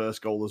after the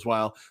first goal as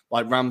well.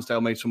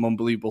 Ramsdale made some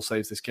unbelievable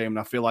saves this game. And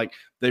I feel like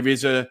there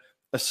is a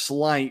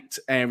slight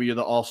area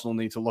that Arsenal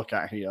need to look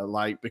at here,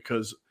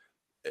 because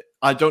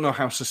I don't know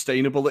how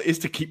sustainable it is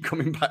to keep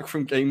coming back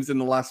from games in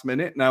the last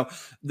minute. Now,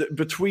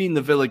 between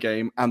the Villa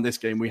game and this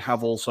game, we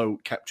have also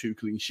kept 2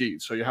 clean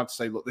sheets. So you have to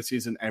say, look, this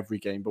isn't every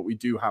game, but we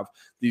do have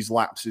these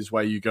lapses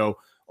where you go,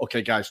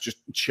 okay, guys, just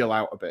chill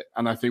out a bit.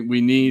 And I think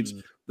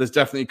there's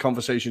definitely a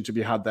conversation to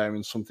be had there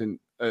in something,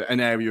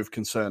 an area of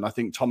concern. I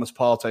think Thomas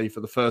Partey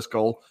for the first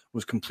goal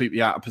was completely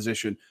out of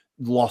position,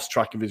 lost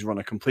track of his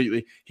runner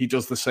completely. He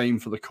does the same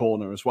for the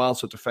corner as well.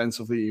 So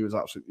defensively, he was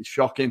absolutely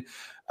shocking.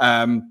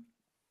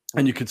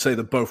 And you could say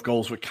that both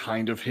goals were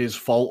kind of his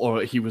fault,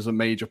 or he was a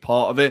major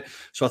part of it.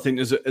 So I think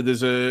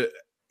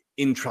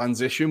in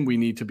transition, we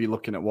need to be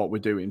looking at what we're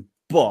doing.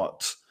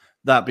 But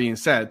that being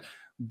said,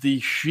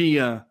 the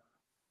sheer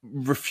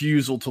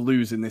refusal to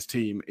lose in this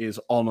team is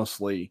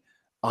honestly,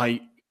 I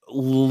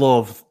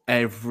love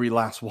every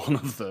last one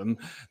of them.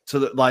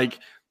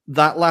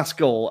 That last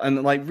goal,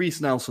 and Reiss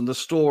Nelson, the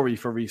story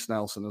for Reiss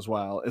Nelson as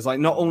well is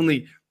not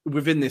only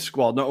within this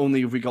squad, not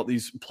only have we got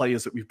these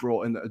players that we've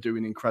brought in that are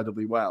doing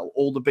incredibly well,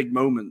 all the big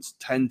moments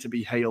tend to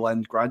be Hale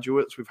End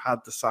graduates. We've had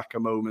the Saka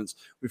moments,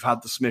 we've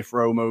had the Smith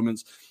Rowe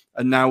moments,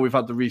 and now we've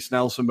had the Reiss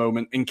Nelson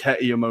moment,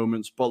 Nketiah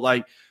moments.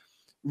 But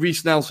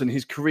Reiss Nelson,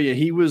 his career,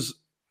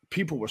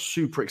 people were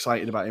super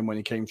excited about him when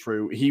he came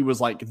through. He was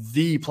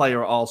the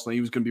player at Arsenal.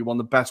 He was going to be one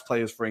of the best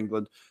players for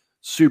England.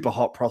 Super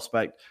hot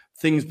prospect.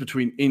 Things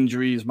between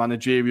injuries,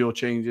 managerial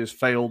changes,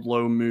 failed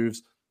loan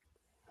moves.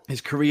 His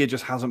career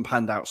just hasn't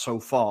panned out so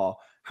far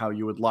how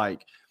you would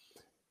like.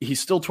 He's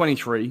still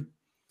 23,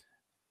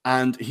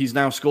 and he's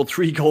now scored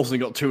 3 goals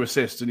and got 2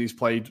 assists, and he's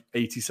played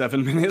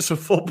 87 minutes of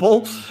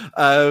football.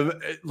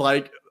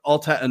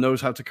 Arteta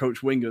knows how to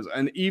coach wingers.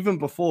 And even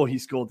before he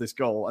scored this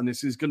goal, and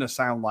this is going to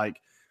sound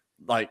like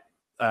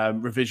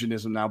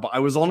revisionism now, but I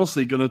was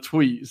honestly going to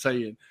tweet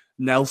saying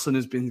Nelson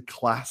has been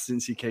class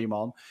since he came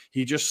on.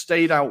 He just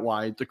stayed out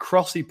wide. The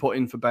cross he put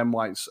in for Ben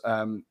White's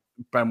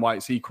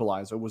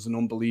equaliser was an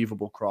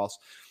unbelievable cross.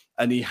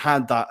 And he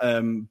had that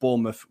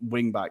Bournemouth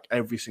wing back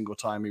every single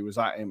time he was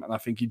at him. And I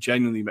think he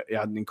genuinely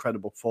had an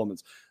incredible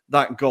performance.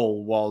 That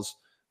goal was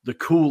the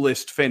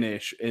coolest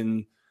finish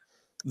in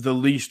the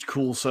least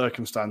cool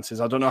circumstances.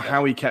 I don't know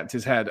how he kept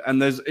his head.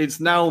 And it's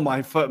now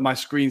my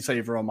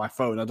screensaver on my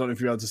phone. I don't know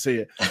if you're able to see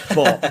it,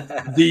 but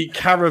the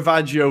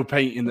Caravaggio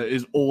painting that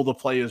is all the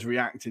players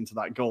reacting to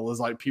that goal. There's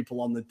like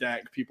people on the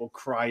deck, people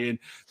crying.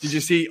 Did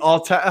you see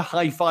Arteta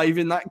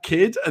high-fiving that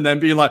kid and then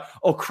being like,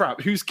 oh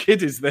crap, whose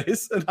kid is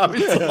this? And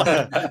having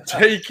to like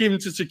take him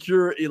to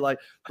security. Like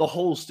the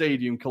whole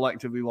stadium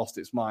collectively lost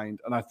its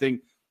mind. And I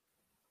think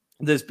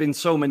there's been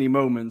so many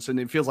moments, and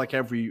it feels like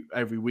every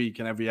week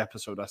and every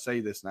episode I say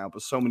this now,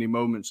 but so many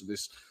moments of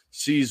this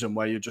season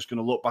where you're just going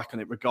to look back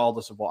on it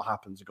regardless of what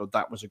happens and go,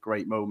 that was a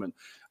great moment.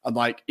 And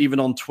like even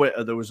on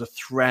Twitter, there was a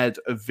thread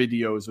of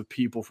videos of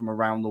people from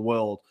around the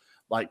world,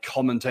 like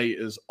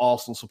commentators,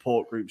 Arsenal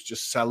support groups,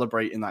 just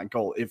celebrating that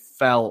goal. It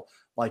felt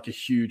like a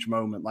huge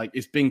moment. Like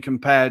it's been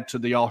compared to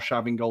the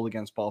Arshavin goal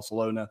against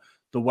Barcelona,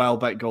 the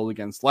Welbeck goal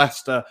against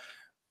Leicester.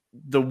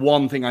 The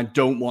one thing I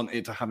don't want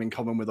it to have in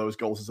common with those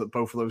goals is that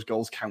both of those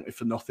goals counted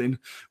for nothing.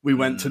 We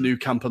went to Nou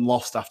Camp and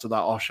lost after that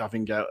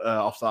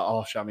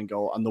Arshavin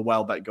goal, and the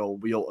Welbeck goal,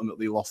 we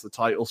ultimately lost the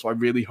title. So I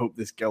really hope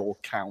this goal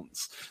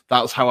counts.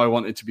 That's how I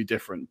want it to be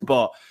different.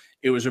 But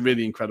it was a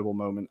really incredible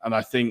moment. And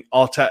I think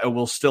Arteta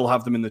will still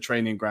have them in the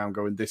training ground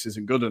going, this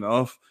isn't good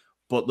enough.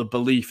 But the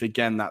belief,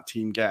 again, that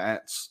team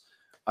gets,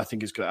 I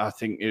think it's good. I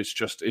think it's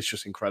just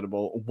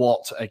incredible.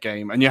 What a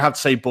game. And you have to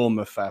say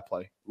Bournemouth, fair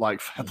play. Like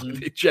fair play.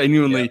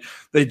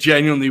 They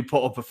genuinely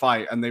put up a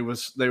fight, and they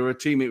were a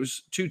team. It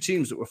was two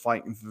teams that were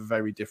fighting for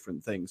very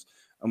different things,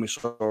 and we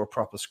saw a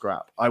proper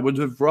scrap. I would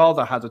have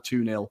rather had a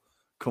 2-0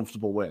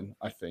 comfortable win,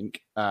 I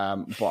think.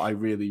 But I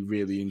really,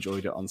 really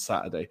enjoyed it on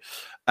Saturday.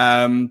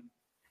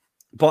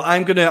 But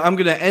I'm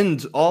gonna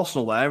end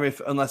Arsenal there,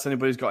 unless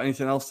anybody's got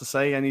anything else to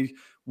say. Any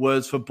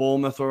words for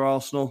Bournemouth or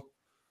Arsenal?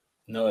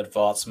 No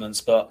advancements,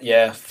 but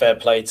yeah, fair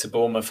play to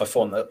Bournemouth. I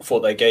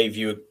thought they gave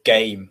you a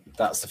game.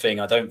 That's the thing.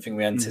 I don't think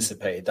we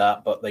anticipated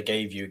that, but they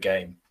gave you a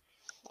game.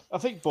 I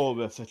think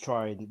Bournemouth are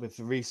trying, with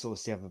the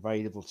resource they have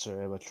available to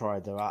them, are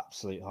trying their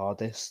absolute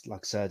hardest.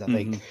 Like I said, I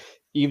think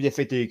even if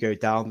they do go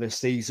down this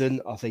season,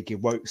 I think it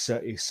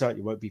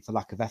certainly won't be for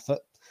lack of effort.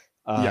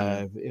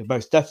 It'll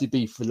most definitely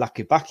be for lack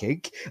of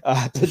backing,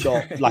 but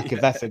not lack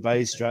of effort by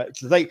any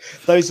stretch. I think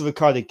those are the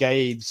kind of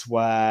games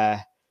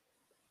where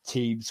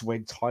teams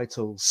win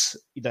titles.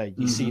 You know,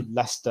 you see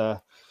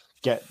Leicester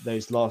get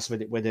those last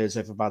minute winners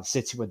over Man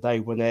City when they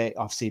win it.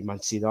 I've seen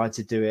Manchester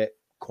United do it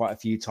quite a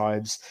few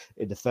times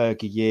in the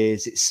Fergie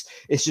years.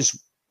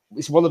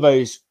 It's one of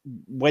those,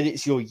 when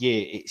it's your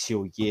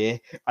year,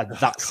 and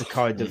that's the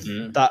kind of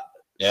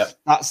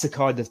that's the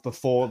kind of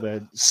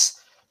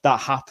performance that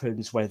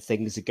happens when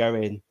things are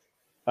going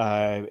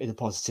in a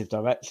positive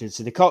direction.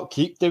 So they can't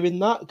keep doing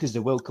that because they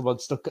will come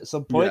unstuck at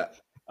some point.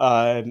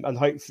 And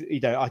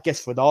hopefully, I guess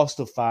for an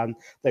Arsenal fan,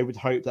 they would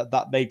hope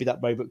that maybe that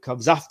moment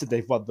comes after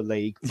they've won the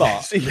league.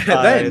 But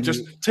then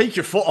just take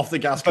your foot off the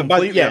gas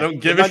completely. I don't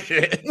give a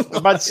shit.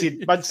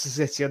 Manchester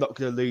City are not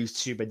going to lose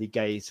too many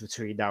games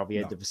between now and the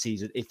end of the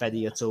season, if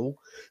any at all.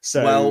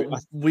 So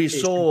we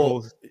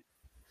saw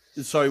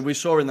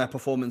in their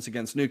performance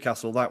against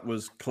Newcastle, that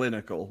was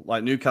clinical.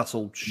 Like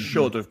Newcastle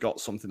should have got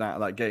something out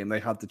of that game. They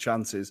had the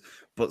chances,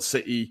 but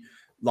City,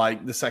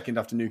 like the second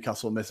after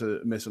Newcastle miss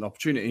an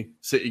opportunity,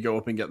 City go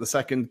up and get the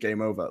second,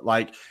 game over.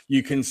 Like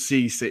you can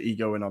see City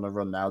going on a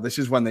run now. This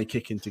is when they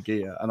kick into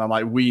gear. And I'm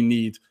like, we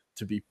need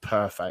to be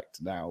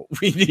perfect now.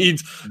 We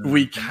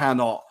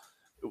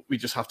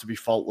just have to be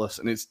faultless.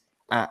 And it's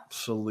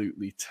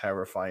absolutely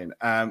terrifying.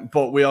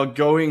 But we are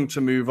going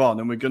to move on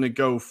and we're going to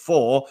go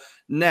for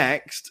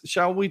next.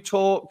 Shall we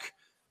talk?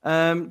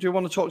 Do we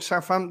want to talk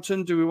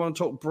Southampton? Do we want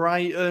to talk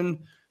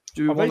Brighton?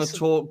 Do we want to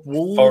talk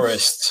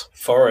Wolves?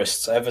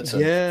 Forest,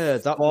 Everton. Yeah,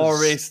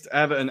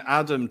 Everton.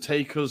 Adam,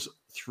 take us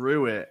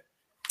through it.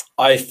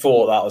 I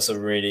thought that was a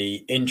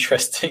really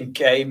interesting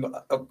game.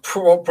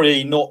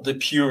 Probably not the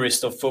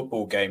purest of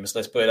football games,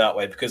 let's put it that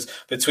way, because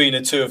between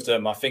the two of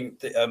them, I think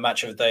the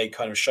match of the day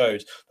kind of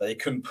showed that they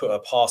couldn't put a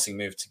passing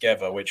move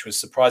together, which was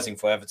surprising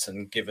for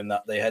Everton, given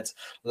that they had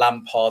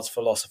Lampard's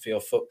philosophy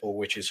of football,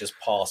 which is just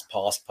pass,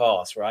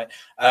 right?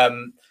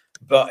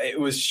 But it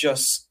was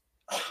just...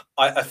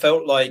 I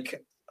felt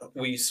like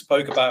we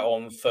spoke about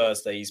on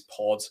Thursday's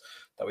pod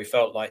that we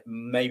felt like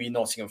maybe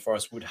Nottingham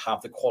Forest would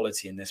have the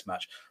quality in this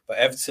match, but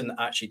Everton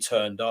actually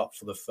turned up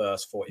for the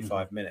first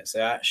 45 minutes.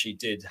 They actually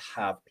did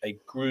have a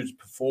good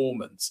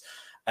performance,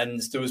 and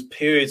there was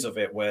periods of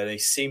it where they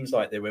seemed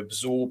like they were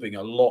absorbing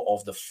a lot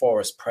of the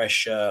Forest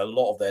pressure, a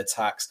lot of their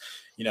attacks.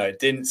 It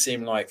didn't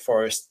seem like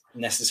Forest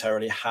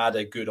necessarily had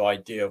a good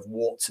idea of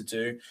what to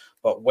do.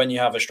 But when you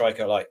have a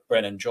striker like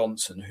Brennan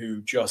Johnson,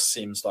 who just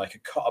seems like a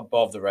cut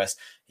above the rest,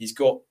 he's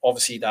got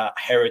obviously that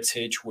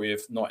heritage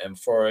with Nottingham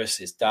Forest.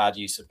 His dad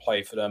used to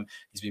play for them.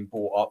 He's been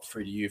brought up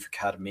through the youth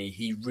academy.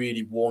 He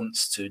really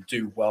wants to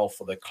do well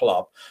for the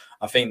club.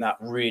 I think that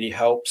really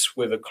helps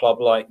with a club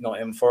like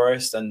Nottingham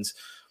Forest. And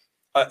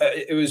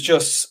it was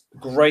just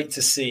great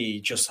to see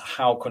just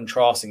how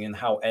contrasting and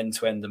how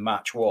end-to-end the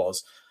match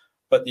was.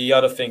 But the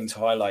other thing to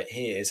highlight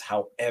here is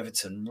how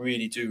Everton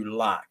really do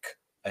lack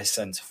a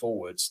centre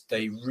forwards.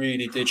 They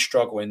really did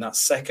struggle in that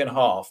second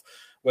half,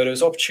 where there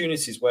was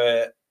opportunities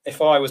where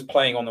if I was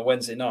playing on the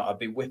Wednesday night, I'd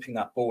be whipping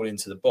that ball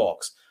into the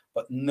box,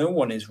 but no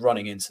one is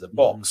running into the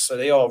box. So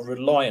they are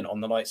reliant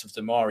on the likes of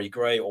Damari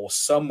Gray or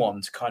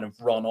someone to kind of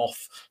run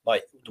off,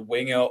 like the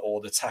winger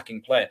or the attacking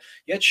player.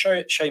 You had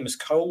Seamus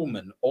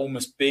Coleman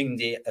almost being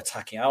the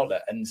attacking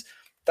outlet, and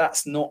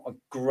that's not a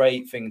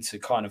great thing to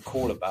kind of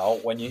call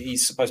about when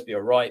he's supposed to be a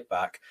right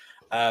back.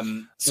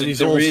 So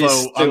he's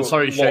also, I'm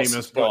sorry,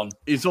 Seamus, but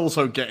he's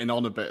also getting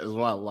on a bit as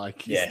well.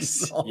 Like,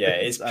 yes,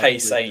 his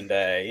pace ain't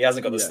there. He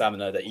hasn't got the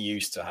stamina that he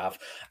used to have.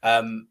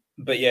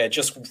 But yeah,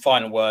 just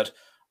final word.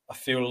 I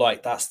feel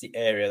like that's the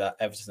area that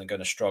Everton are going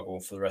to struggle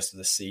for the rest of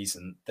the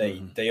season.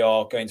 They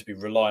are going to be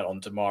reliant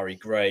on Damari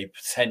Gray,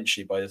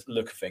 potentially by the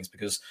look of things,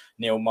 because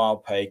Neil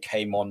Maupay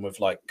came on with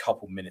like a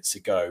couple minutes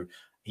ago.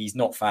 He's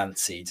not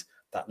fancied.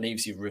 That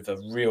leaves you with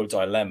a real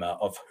dilemma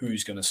of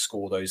who's going to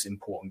score those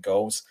important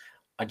goals.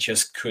 I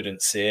just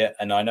couldn't see it.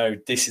 And I know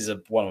this is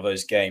one of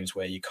those games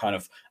where you kind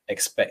of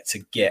expect to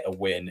get a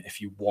win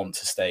if you want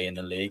to stay in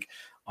the league.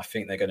 I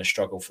think they're going to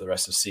struggle for the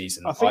rest of the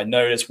season. I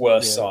know there's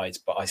worse sides,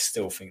 but I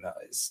still think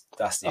that's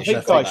the issue.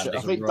 I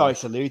think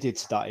Dyche alluded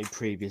to that in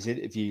previous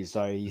interviews,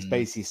 though. He's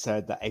basically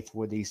said that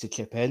everyone needs to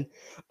chip in.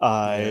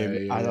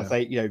 And I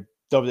think,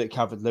 Dominic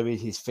Calvert-Lewin,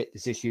 his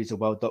fitness issues are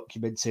well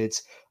documented.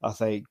 I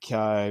think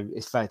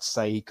it's fair to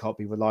say he can't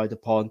be relied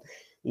upon.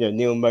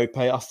 Neil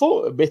Maupay, I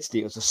thought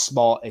admittedly it was a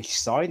smartish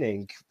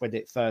signing when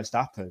it first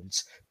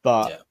happened.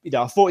 But,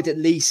 I thought it'd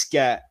at least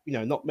get,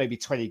 not maybe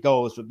 20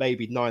 goals, but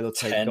maybe 9 or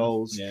 10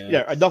 goals.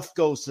 Yeah. Enough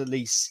goals to at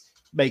least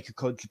make a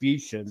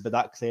contribution. But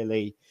that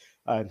clearly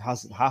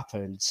hasn't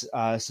happened.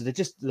 So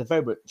they're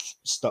very much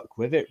stuck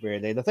with it,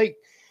 really. And I think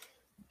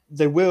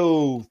they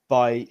will,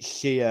 by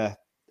sheer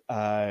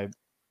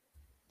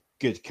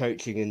good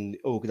coaching and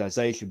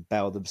organisation,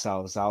 bail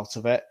themselves out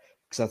of it.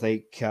 Because I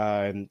think,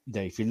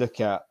 if you look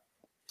at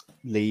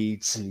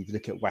Leeds and you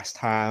look at West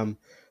Ham,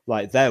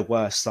 like they're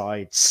worse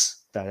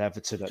sides than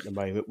Everton at the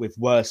moment with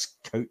worse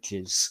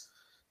coaches.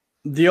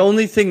 The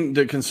only thing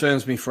that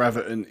concerns me for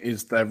Everton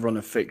is their run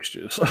of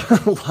fixtures.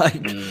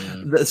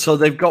 So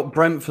they've got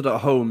Brentford at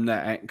home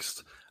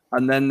next,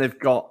 and then they've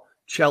got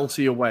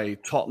Chelsea away,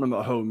 Tottenham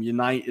at home,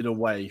 United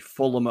away,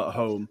 Fulham at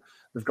home.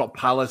 They've got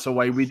Palace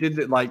away. We did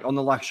it like on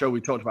the last show.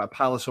 We talked about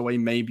Palace away.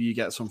 Maybe you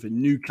get something.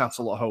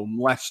 Newcastle at home,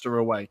 Leicester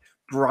away,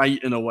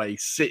 Brighton away,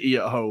 City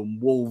at home,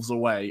 Wolves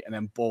away, and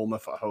then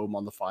Bournemouth at home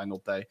on the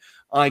final day.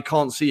 I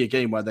can't see a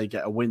game where they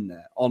get a win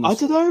there,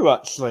 honestly. I don't know,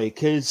 actually,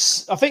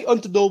 because I think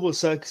under normal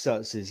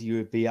circumstances, you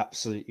would be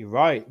absolutely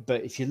right.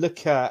 But if you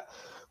look at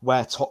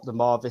where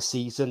Tottenham are this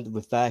season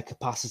with their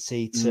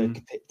capacity to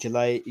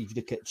capitulate, if you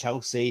look at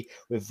Chelsea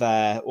with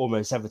their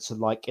almost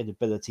Everton-like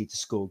inability to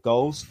score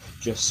goals,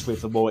 just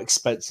with a more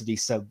expensively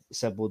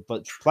assembled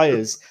bunch of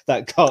players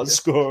that can't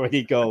score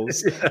any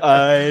goals.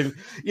 There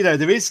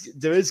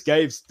is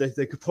games that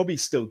they could probably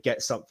still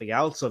get something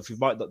out of. You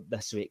might not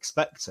necessarily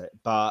expect it,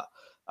 but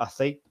I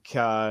think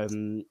a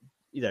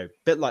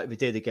bit like we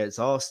did against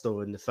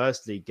Arsenal in the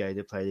first league game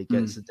they played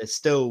against, there's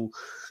still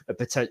a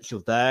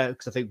potential there,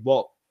 because I think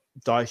what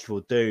Dyche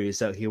will do is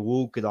that he'll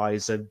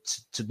organise them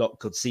to not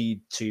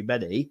concede too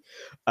many,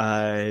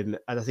 and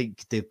I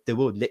think they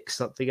will nick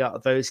something out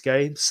of those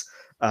games.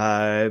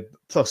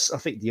 Plus, I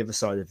think the other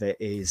side of it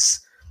is,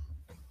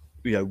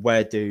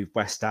 where do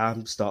West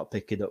Ham start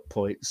picking up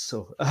points?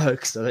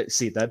 Because I don't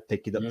see them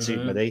picking up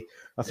too many.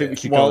 I think we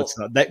should go on to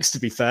that next, to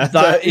be fair.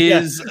 That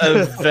is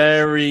a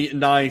very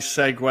nice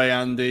segue,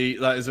 Andy.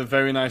 That is a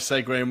very nice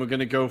segue, and we're going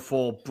to go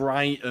for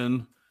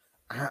Brighton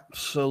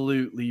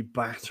absolutely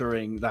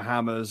battering the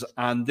Hammers.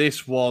 And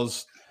it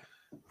was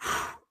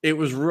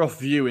rough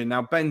viewing.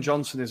 Now, Ben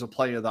Johnson is a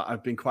player that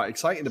I've been quite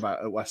excited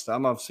about at West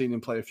Ham. I've seen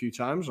him play a few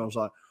times, and I was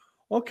like,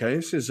 okay,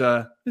 this is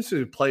a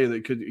player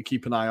that could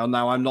keep an eye on.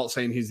 Now, I'm not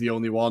saying he's the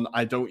only one.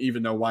 I don't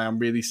even know why I'm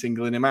really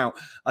singling him out.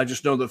 I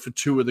just know that for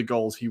 2 of the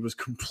goals, he was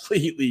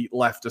completely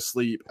left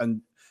asleep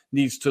and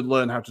needs to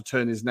learn how to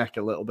turn his neck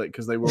a little bit,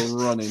 because they were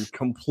running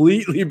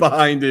completely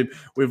behind him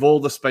with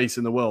all the space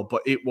in the world.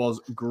 But it was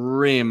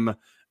grim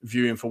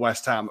viewing for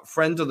West Ham.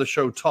 Friend of the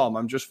show, Tom,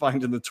 I'm just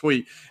finding the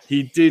tweet.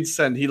 He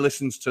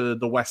listens to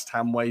the West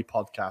Ham Way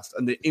podcast,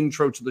 and the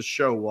intro to the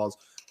show was,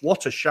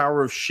 what a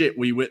shower of shit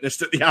we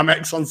witnessed at the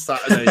Amex on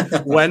Saturday.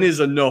 When is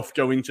enough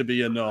going to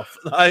be enough?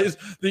 That is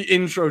the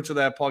intro to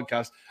their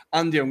podcast.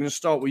 Andy, I'm going to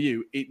start with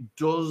you. It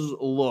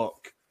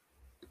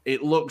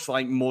looks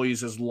like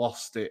Moyes has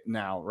lost it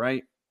now,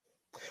 right?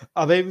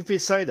 I mean, we've been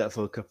saying that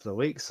for a couple of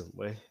weeks, haven't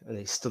we? And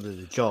he's still in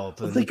the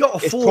job. Well, they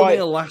got a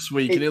 4-0 last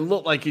week, and it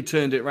looked like he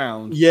turned it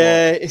round.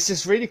 Yeah, it's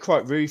just really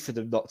quite rude for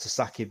them not to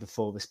sack him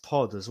before this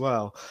pod as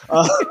well.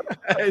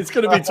 It's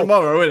going to be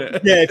tomorrow, isn't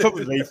it? Yeah,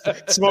 probably.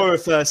 Tomorrow,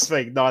 first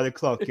thing,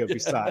 9:00, he'll be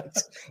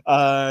sacked.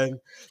 I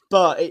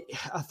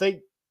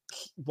think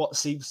what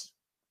seems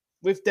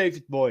with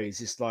David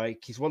Moyes, it's like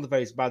he's one of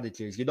those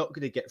managers. You're not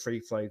going to get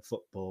free-flowing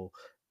football.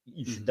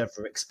 You should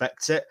never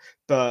expect it.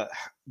 But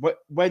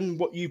when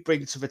what you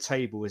bring to the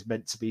table is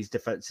meant to be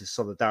defensive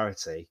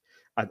solidarity,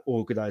 and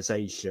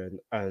organisation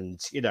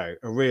and,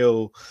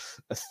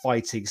 a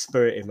fighting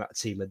spirit in that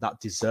team, and that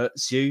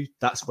deserts you,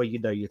 that's when you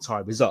know your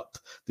time is up,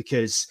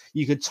 because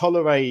you can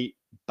tolerate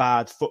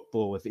bad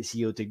football if it's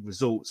yielding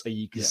results, and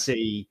you can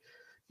see,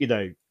 you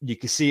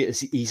can see it as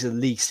he's at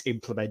least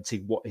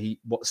implementing what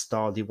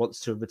style he wants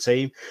to in the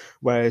team.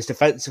 Whereas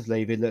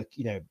defensively, we look,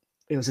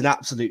 it was an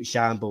absolute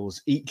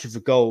shambles. Each of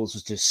the goals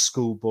was just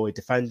schoolboy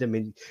defending. I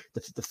mean,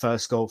 the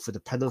first goal for the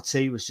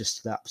penalty was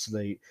just an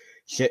absolute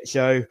shit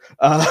show.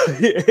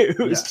 It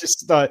was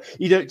just like,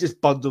 you don't just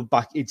bundle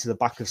back into the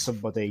back of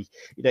somebody,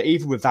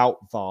 even without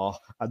VAR,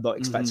 and not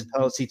expect a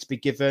penalty to be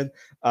given.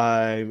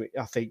 I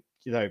think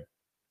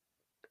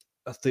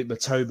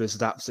Matoma's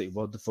an absolutely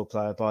wonderful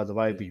player, by the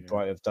way. But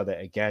Brighton have done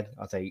it again.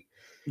 I think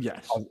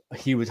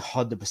he would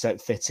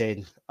 100% fit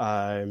in,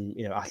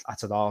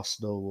 at an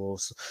Arsenal or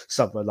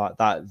somewhere like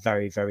that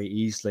very, very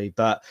easily.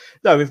 But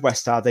no, with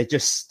West Ham, they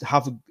just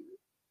haven't.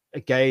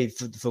 Again,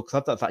 for a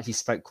club that have actually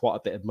spent quite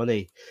a bit of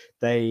money,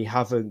 they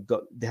haven't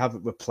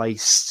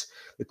replaced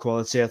the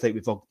quality. I think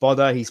with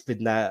Ogbonna, he's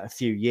been there a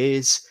few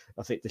years.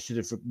 I think they should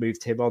have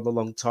moved him on a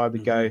long time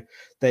ago.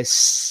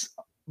 There's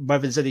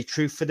whether there's any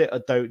truth in it, I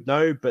don't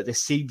know, but there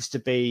seems to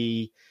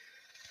be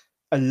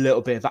a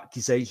little bit of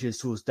accusations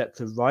towards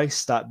Declan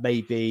Rice that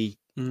maybe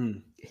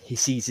he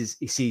sees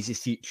his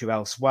future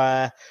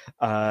elsewhere.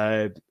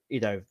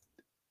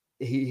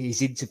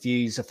 His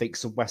interviews, I think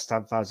some West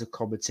Ham fans have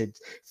commented,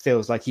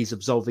 feels like he's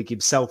absolving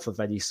himself of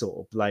any sort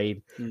of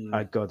blame.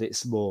 God,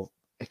 it's more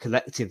a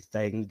collective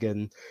thing,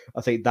 and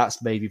I think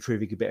that's maybe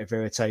proving a bit of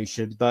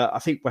irritation. But I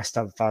think West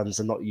Ham fans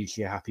are not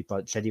usually a happy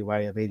bunch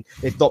anyway. I mean,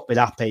 they've not been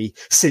happy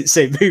since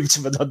they moved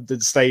to the London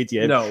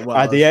Stadium. No,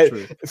 well, that's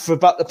true. For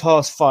about the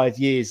past 5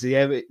 years, they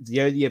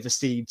only ever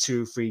seen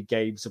 2 or 3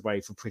 games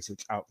away from pretty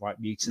much outright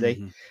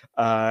mutiny.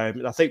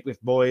 And I think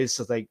with Moyes,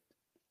 I think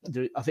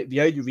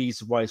the only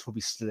reason why he's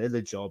probably still in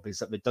the job is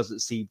that there doesn't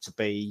seem to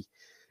be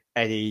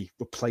any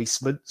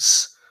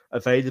replacements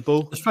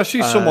available,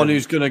 especially someone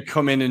who's going to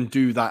come in and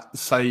do that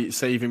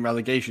saving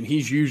relegation.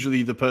 He's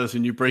usually the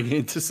person you bring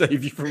in to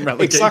save you from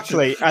relegation.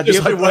 Exactly, and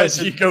just the other where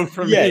do you go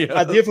from here?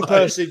 And the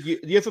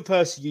other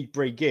person you'd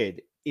bring in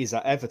is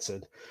at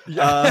Everton.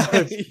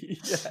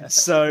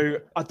 So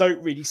I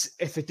don't really.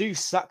 If they do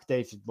sack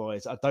David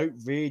Moyes, I don't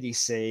really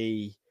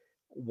see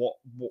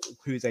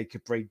who they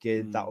could bring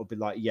in that would be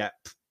like, yep,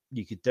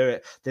 you could do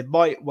it. They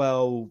might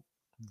well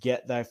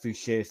get there through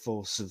sheer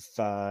force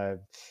of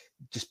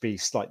just be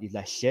slightly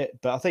less shit.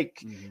 But I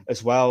think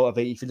as well, I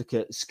mean, if you look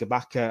at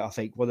Scamacca, I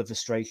think one of the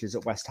frustrations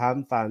that West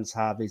Ham fans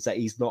have is that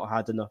he's not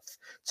had enough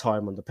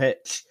time on the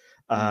pitch.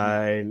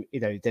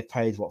 They've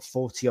paid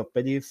 40 odd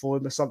million for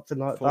him or something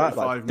like that.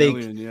 Like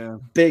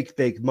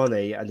big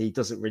money, and he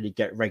doesn't really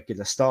get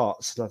regular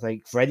starts. And I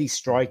think for any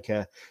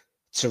striker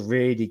to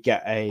really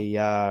get a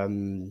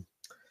run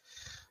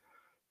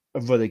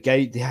of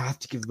game, they have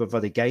to give him a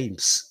run of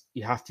games.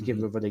 You have to give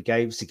him a run of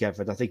games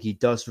together. And I think he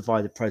does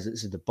provide a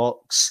presence in the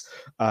box.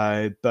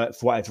 But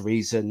for whatever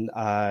reason,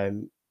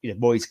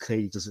 Moyes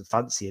clearly doesn't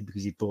fancy him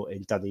because he brought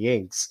in Danny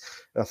Ings.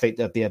 And I think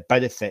there'd be a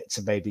benefit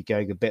to maybe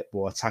going a bit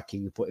more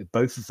attacking and putting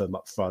both of them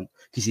up front,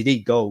 because you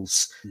need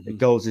goals. And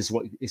goals is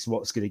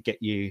what's going to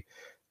get you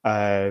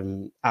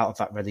out of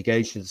that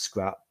relegation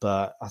scrap.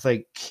 But I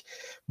think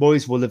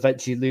Moyes will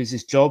eventually lose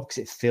his job because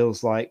it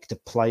feels like the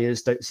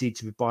players don't seem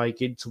to be buying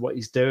into what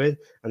he's doing,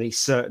 and he's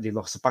certainly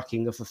lost the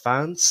backing of the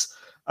fans.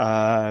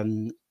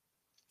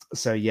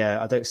 So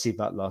yeah, I don't see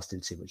that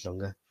lasting too much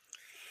longer.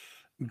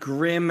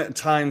 Grim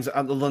times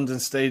at the London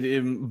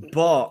Stadium,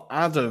 but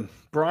Adam,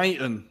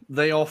 Brighton,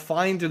 they are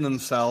finding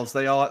themselves.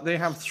 They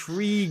have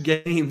 3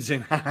 games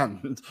in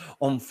hand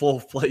on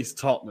 4th place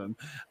Tottenham,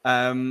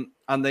 and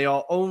they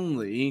are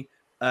only,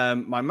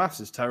 my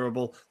maths is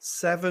terrible,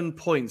 7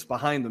 points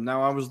behind them.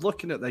 Now, I was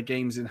looking at their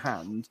games in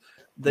hand.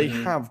 They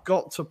have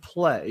got to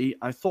play.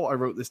 I thought I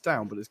wrote this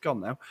down, but it's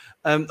gone now.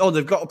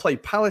 They've got to play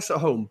Palace at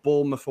home,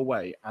 Bournemouth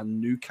away, and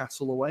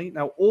Newcastle away.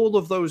 Now, all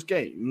of those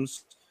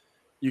games,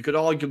 you could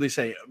arguably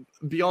say,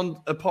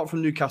 apart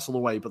from Newcastle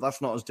away, but that's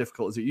not as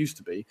difficult as it used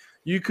to be,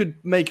 you could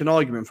make an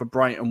argument for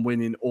Brighton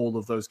winning all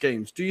of those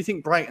games. Do you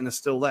think Brighton are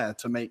still there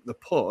to make the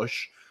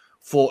push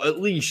for at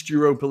least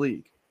Europa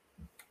League?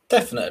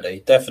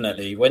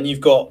 Definitely. When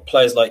you've got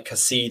players like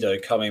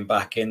Casido coming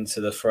back into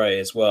the fray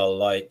as well,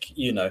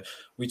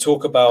 we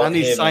talk about and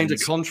he signed a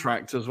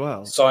contract as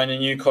well. Signed a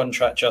new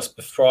contract just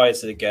prior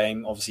to the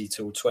game, obviously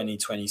till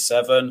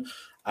 2027.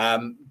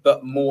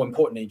 But more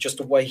importantly, just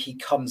the way he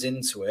comes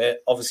into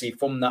it, obviously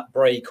from that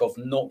break of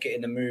not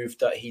getting the move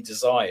that he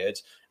desired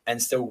and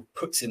still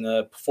puts in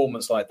a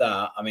performance like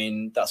that. I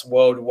mean, that's a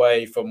world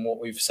away from what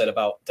we've said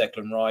about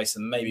Declan Rice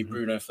and maybe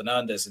Bruno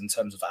Fernandes in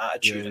terms of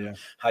attitude and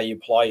how you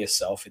apply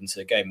yourself into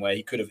a game where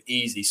he could have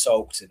easily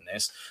sulked in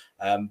this.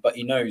 But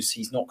he knows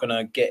he's not going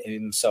to get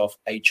himself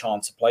a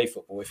chance to play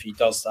football if he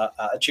does that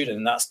attitude.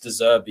 And that's De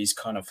Zerbi's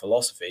kind of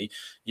philosophy.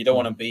 You don't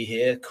want to be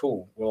here?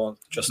 Cool. We'll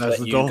just let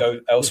you go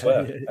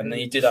elsewhere. And then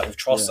he did that with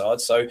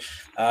Trossard. So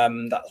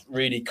that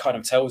really kind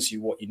of tells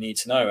you what you need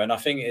to know. And I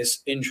think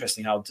it's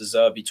interesting how De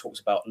Zerbi talks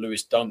about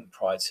Lewis Dunk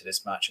prior to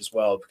this match as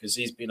well, because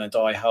he's been a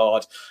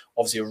diehard,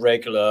 obviously a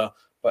regular,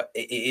 but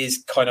it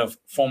is kind of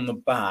from the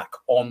back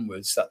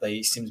onwards that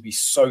they seem to be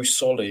so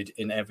solid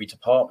in every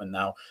department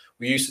now.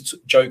 We used to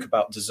joke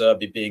about De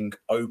Zerbi being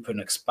open,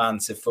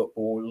 expansive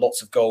football,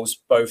 lots of goals,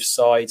 both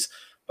sides.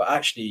 But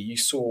actually, you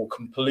saw a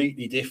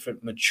completely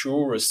different,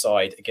 maturer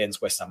side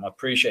against West Ham. I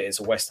appreciate it's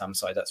a West Ham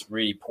side that's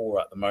really poor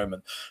at the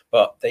moment,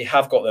 but they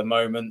have got their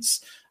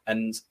moments.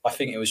 And I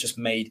think it was just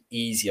made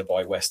easier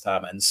by West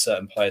Ham and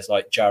certain players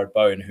like Jared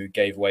Bowen, who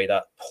gave away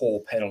that poor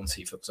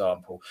penalty, for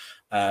example.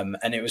 And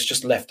it was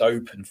just left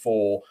open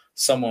for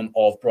someone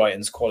of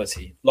Brighton's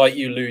quality. Like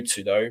you allude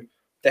to, though,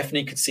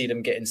 definitely could see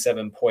them getting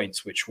 7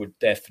 points, which would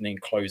definitely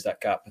close that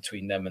gap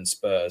between them and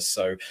Spurs.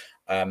 So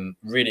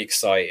really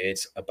excited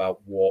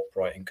about what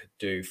Brighton could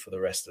do for the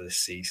rest of this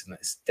season.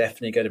 It's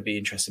definitely going to be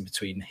interesting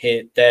between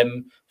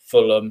them,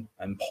 Fulham,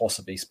 and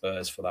possibly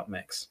Spurs for that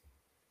mix.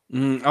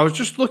 I was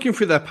just looking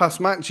through their past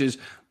matches.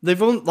 They've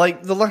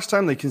the last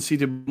time they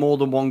conceded more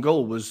than one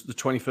goal was the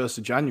 21st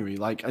of January.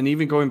 And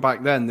even going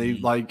back then, they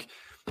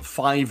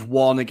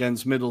 5-1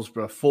 against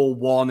Middlesbrough,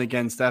 4-1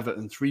 against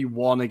Everton,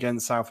 3-1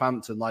 against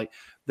Southampton.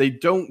 They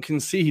don't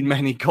concede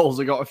many goals.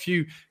 They got a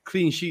few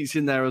clean sheets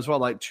in there as well,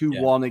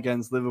 2-1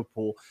 against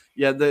Liverpool.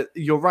 Yeah,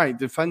 you're right.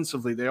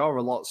 Defensively, they are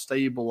a lot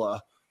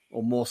stabler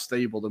or more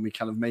stable than we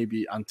kind of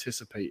maybe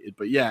anticipated.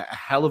 But yeah, a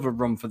hell of a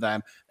run for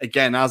them.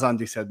 Again, as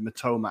Andy said,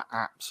 Matoma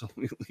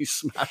absolutely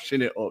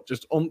smashing it up.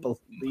 Just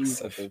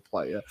unbelievable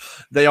player.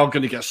 They are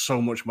going to get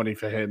so much money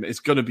for him. It's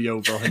going to be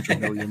over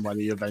 100 million when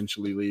he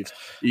eventually leaves.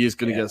 He is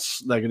going to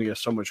they're going to get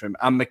so much from him.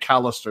 And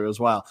McAllister as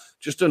well.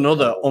 Just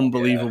another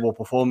unbelievable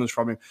performance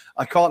from him.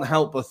 I can't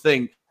help but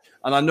think,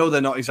 and I know they're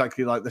not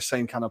exactly the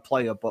same kind of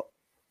player, but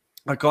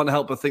I can't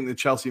help but think that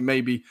Chelsea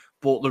maybe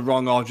bought the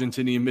wrong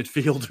Argentinian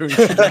midfielder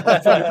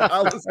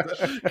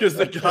because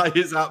the guy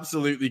is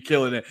absolutely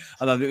killing it.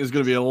 And I think there's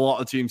going to be a lot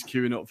of teams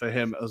queuing up for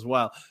him as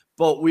well.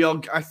 But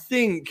I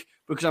think,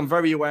 because I'm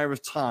very aware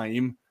of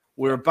time,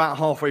 we're about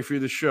halfway through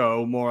the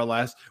show, more or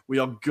less. We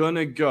are going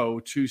to go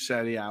to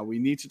Serie A. We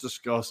need to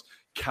discuss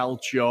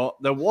Calcio.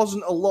 There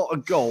wasn't a lot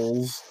of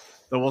goals.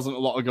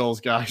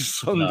 Guys.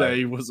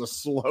 Sunday was a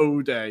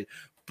slow day.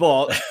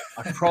 But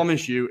I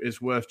promise you it's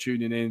worth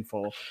tuning in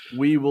for.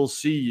 We will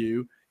see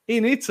you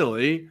in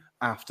Italy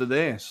after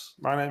this.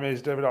 My name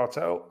is David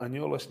Artell, and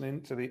you're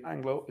listening to the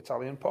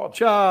Anglo-Italian Pod.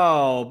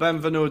 Ciao,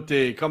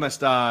 benvenuti, come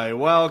stai?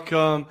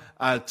 Welcome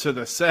to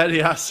the Serie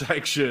A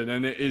section,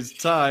 and it is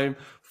time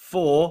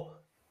for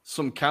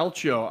some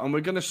calcio. And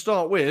we're going to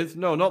start with,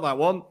 no, not that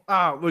one.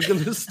 We're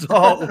going to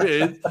start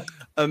with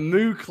a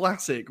Moo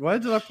Classic. Where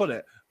did I put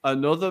it?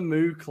 Another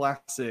Moo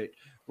Classic.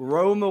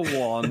 Roma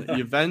 1,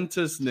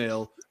 Juventus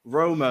 0.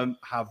 Roma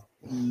have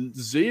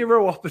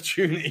 0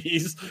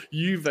 opportunities.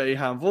 Juve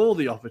have all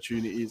the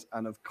opportunities.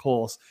 And of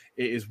course,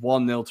 it is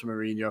 1-0 to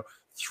Mourinho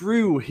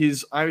through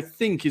his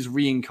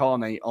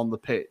reincarnate on the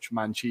pitch,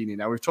 Mancini.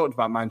 Now, we've talked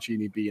about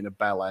Mancini being a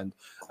bell end,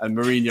 and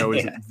Mourinho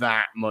isn't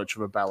that much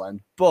of a bell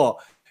end. But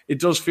it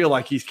does feel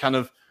like he's kind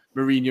of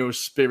Mourinho's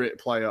spirit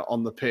player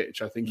on the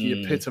pitch. I think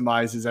he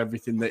epitomizes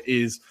everything that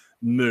is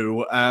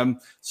Moo.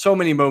 So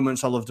many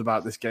moments I loved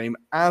about this game.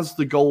 As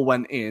the goal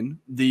went in,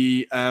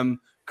 the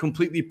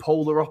completely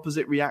polar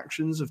opposite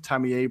reactions of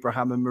Tammy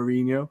Abraham and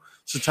Mourinho.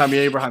 So Tammy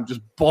Abraham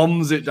just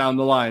bombs it down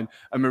the line,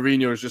 and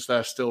Mourinho is just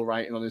there still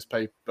writing on his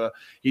paper.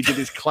 He did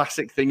his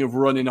classic thing of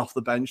running off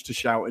the bench to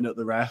shouting at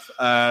the ref.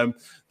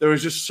 There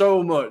was just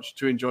so much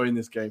to enjoy in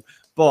this game.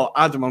 But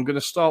Adam, I'm going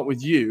to start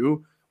with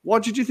you.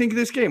 What did you think of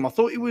this game? I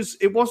thought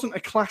it wasn't a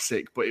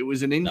classic, but it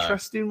was an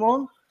interesting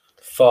one.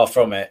 Far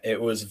from it. It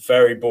was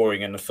very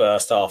boring in the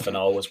first half, and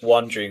I was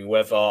wondering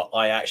whether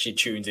I actually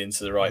tuned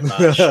into the right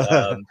match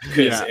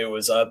because it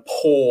was a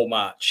poor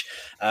match.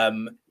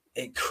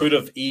 It could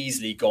have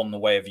easily gone the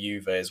way of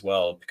Juve as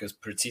well, because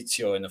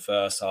Pretizio in the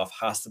first half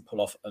has to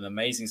pull off an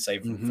amazing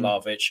save from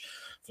Vlahovic.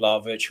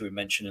 Vlahovic, who we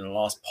mentioned in the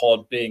last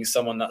pod, being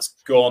someone that's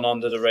gone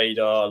under the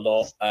radar a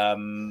lot,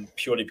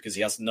 purely because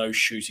he has no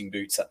shooting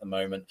boots at the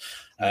moment.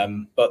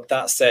 But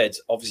that said,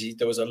 obviously,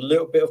 there was a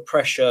little bit of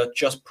pressure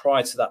just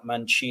prior to that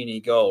Mancini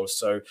goal.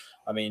 So,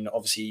 I mean,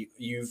 obviously,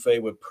 Juve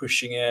were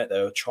pushing it.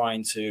 They were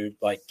trying to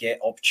get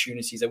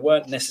opportunities. They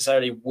weren't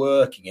necessarily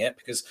working it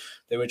because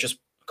they were just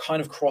kind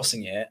of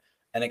crossing it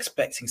and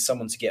expecting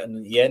someone to get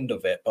on the end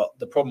of it. But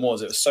the problem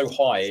was it was so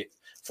high.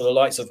 For the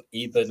likes of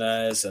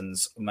Ibanez and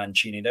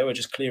Mancini, they were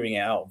just clearing it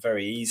out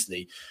very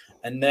easily.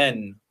 And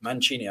then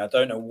Mancini, I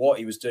don't know what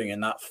he was doing in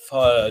that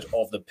third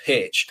of the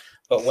pitch,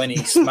 but when he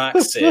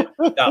smacks it,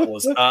 that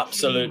was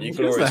absolutely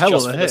glorious.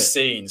 Just for the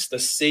scenes. The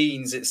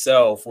scenes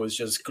itself was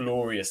just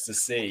glorious to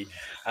see.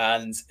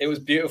 And it was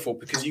beautiful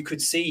because you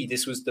could see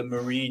this was the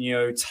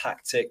Mourinho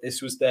tactic.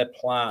 This was their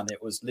plan.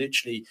 It was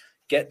literally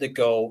get the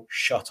goal,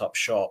 shut up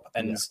shop.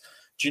 And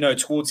do you know,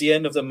 towards the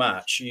end of the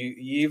match, you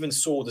even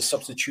saw the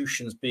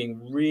substitutions being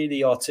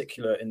really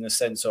articulate in the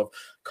sense of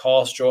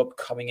Karsdorp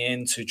coming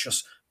in to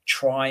just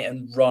try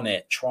and run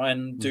it, try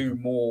and do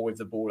more with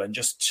the ball and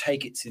just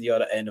take it to the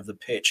other end of the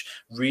pitch,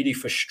 really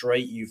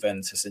frustrate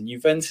Juventus. And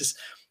Juventus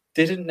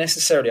I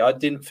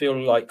didn't feel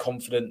like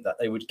confident that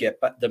they would get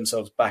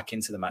themselves back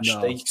into the match. No.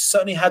 They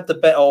certainly had the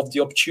better of the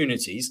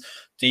opportunities.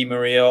 Di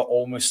Maria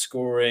almost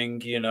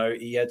scoring, he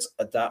had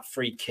that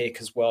free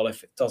kick as well.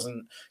 If it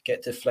doesn't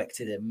get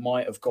deflected, it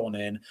might have gone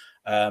in.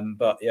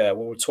 But yeah,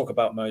 we'll talk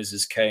about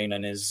Moses Kane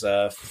and his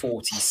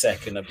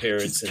 42nd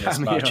appearance in this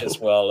match as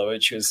well,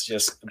 which was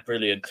just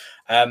brilliant.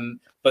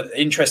 But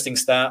interesting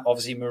stat,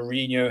 obviously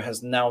Mourinho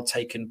has now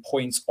taken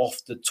points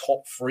off the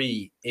top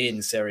 3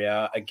 in Serie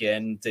A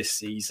again this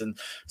season.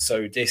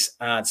 So this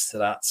adds to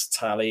that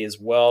tally as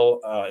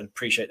well. I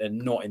appreciate they're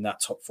not in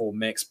that top 4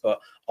 mix, but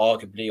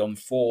arguably on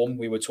form,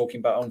 we were talking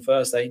about on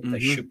Thursday, they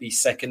should be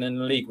second in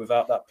the league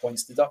without that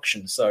points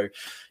deduction. So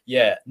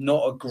yeah,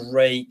 not a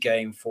great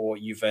game for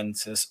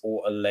Juventus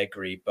or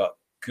Allegri, but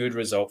good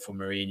result for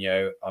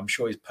Mourinho. I'm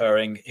sure he's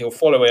purring. He'll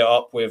follow it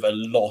up with a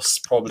loss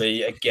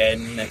probably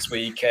again next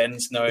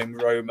weekend, knowing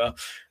Roma.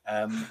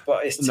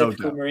 But it's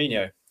typical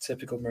Mourinho.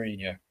 Typical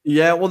Mourinho.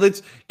 Yeah, well,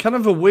 it's kind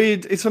of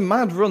it's a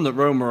mad run that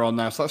Roma are on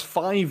now. So that's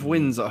 5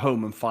 wins at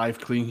home and 5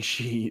 clean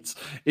sheets.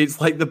 It's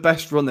like the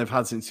best run they've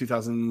had since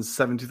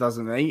 2007,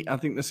 2008, I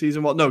think the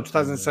season was. No,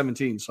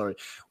 2017, sorry,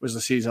 was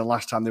the season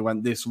last time they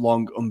went this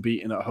long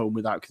unbeaten at home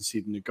without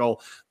conceding a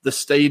goal. The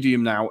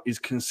stadium now is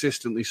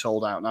consistently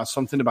sold out. Now,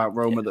 something about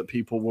Roma that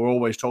people were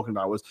always talking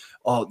about was,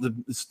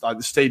 the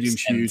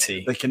stadium's huge.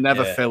 They can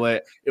never fill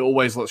it. It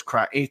always looks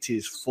cracked. It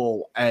is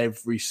full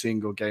every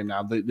single game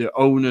now. The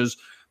owners...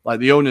 Like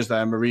the owners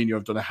there, Mourinho,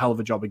 have done a hell of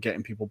a job of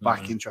getting people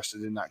back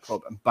interested in that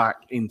club and back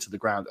into the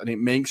ground. And it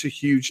makes a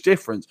huge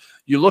difference.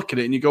 You look at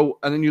it and you go,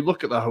 and then you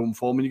look at the home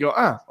form and you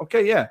go,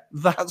 okay, yeah,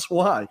 that's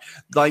why.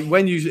 Like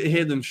when you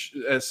hear them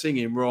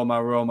singing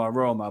Roma, Roma,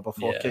 Roma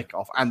before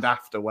kickoff and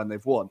after when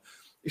they've won,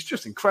 it's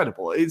just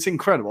incredible. It's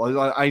incredible.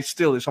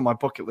 It's on my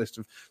bucket list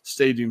of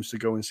stadiums to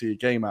go and see a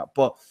game at.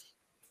 But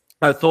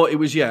I thought it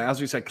was, as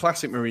we said,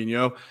 classic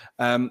Mourinho.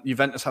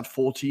 Juventus had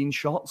 14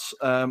 shots.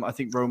 I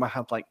think Roma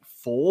had like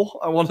 4,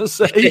 I want to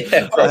say.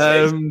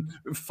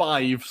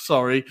 5,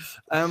 sorry.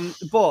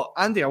 But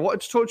Andy, I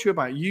wanted to talk to you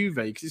about Juve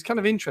because it's kind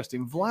of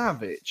interesting.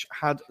 Vlahovic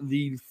had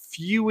the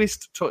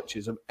fewest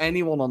touches of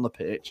anyone on the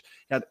pitch.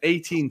 He had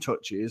 18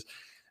 touches.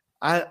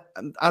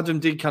 Adam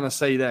did kind of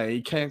say there,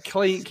 he came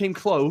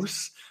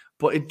close,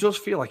 but it does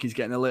feel like he's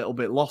getting a little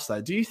bit lost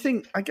there. Do you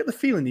think, I get the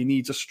feeling he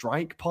needs a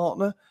strike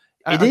partner?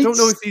 I don't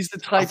know if he's the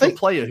type of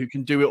player who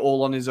can do it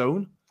all on his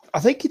own.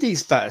 I think he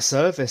needs better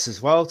service as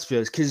well, to be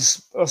honest,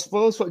 because as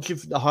well as watching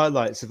the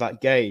highlights of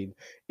that game,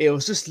 it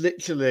was just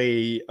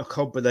literally a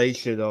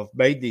combination of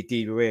mainly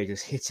Di Maria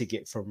just hitting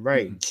it from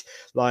range.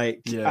 I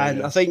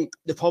think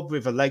the problem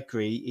with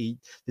Allegri,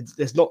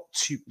 there's not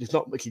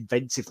much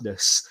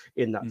inventiveness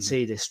in that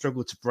team. They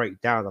struggle to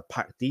break down a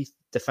packed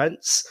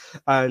defense,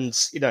 and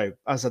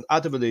as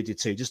Adam alluded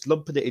to, just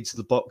lumping it into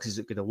the box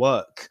isn't going to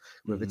work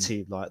with a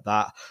team like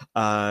that.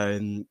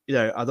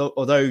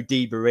 Although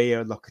Di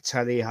Maria and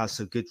Locatelli has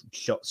some good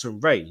shots on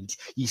range,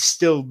 you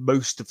still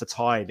most of the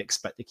time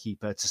expect the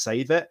keeper to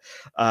save it.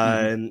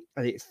 And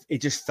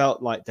it just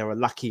felt like they were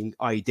lacking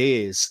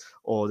ideas,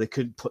 or they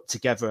couldn't put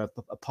together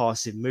a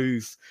passing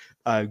move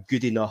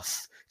good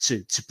enough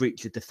to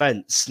breach the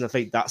defense. And I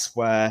think that's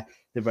where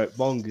they went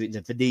wrong.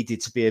 There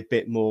needed to be a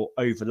bit more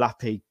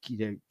overlapping,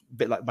 a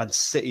bit like Man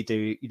City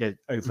do,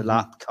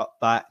 overlap, cut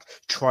back,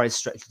 try and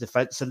stretch the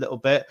defence a little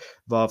bit,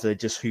 rather than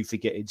just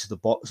hoofing it into the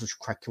box or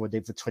cracking one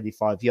in for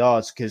 25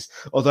 yards. Because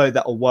although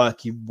that'll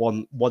work in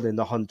one in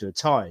 100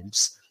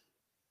 times,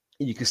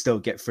 you can still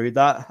get through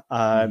that.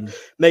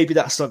 Maybe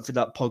that's something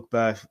that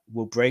Pogba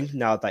will bring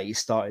now that he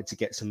started to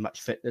get some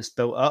match fitness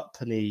built up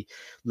and he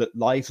looked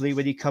lively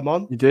when he come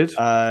on. He did.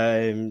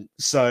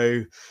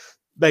 So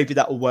maybe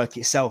that will work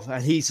itself.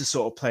 And he's the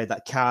sort of player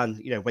that can,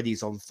 when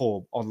he's on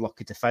form,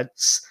 unlock a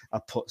defence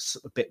and puts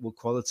a bit more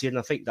quality. And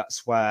I think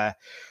that's where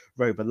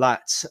Roma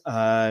lacked.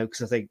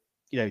 Because I think,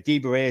 Di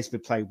Maria has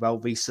been playing well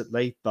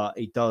recently, but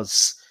he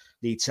does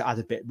need to add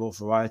a bit more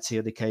variety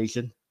on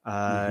occasion.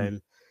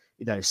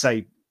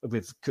 Say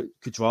with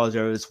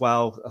Cuadrado as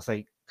well, I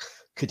think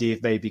could he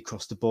have maybe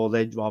crossed the ball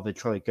in rather than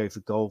trying to go for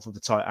goal from the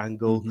tight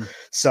angle.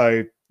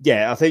 So,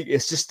 I think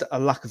it's just a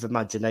lack of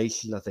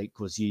imagination, I think,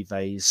 was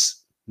Juve's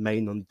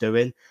main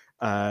undoing.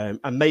 And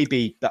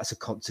maybe that's a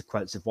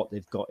consequence of what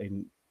they've got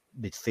in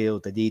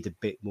midfield. They need a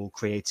bit more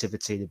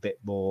creativity and a bit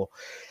more,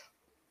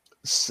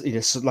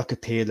 like a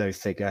Pirlo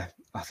figure.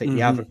 I think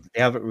they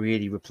haven't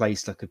really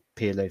replaced like a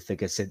Pirlo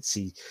figure since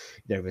he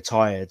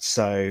retired.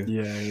 So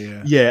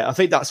I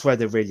think that's where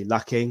they're really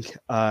lacking.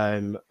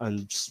 And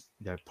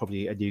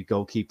probably a new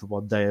goalkeeper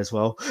one day as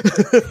well.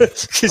 At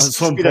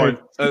some point.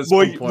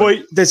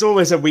 There's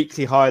always a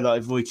weekly highlight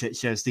of Wojciech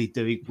Szczesny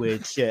doing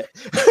weird shit.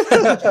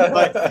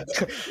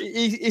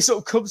 He sort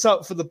of comes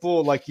up for the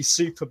ball like he's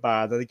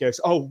Superman, and he goes,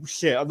 "Oh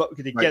shit, I'm not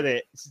going to get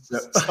it."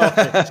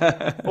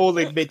 All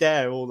in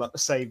midair, all at the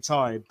same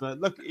time. But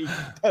look, he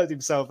held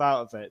himself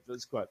out of it.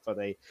 That's quite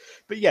funny.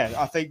 But yeah,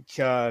 I think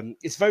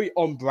it's very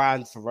on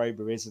brand for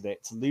Roma, isn't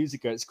it, to lose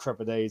against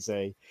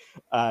Cremonese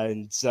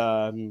and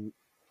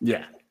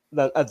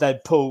and then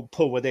pull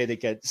one in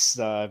against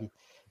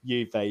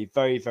Juve.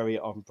 Very, very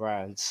on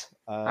brand.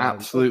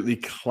 Absolutely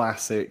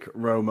classic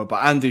Roma.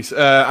 But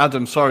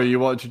Adam, sorry, you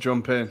wanted to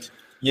jump in.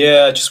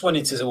 Yeah, I just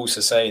wanted to also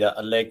say that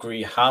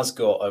Allegri has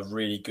got a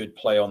really good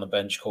player on the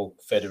bench called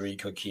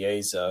Federico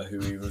Chiesa,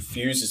 who he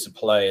refuses to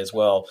play as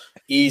well.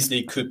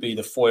 Easily could be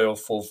the foil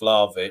for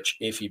Vlahovic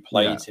if he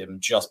played him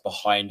just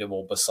behind him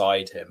or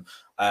beside him.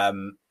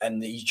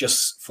 And he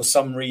just, for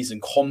some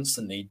reason,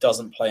 constantly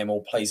doesn't play him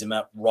or plays him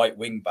at right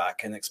wing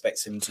back and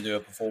expects him to do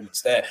a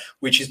performance there,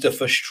 which is the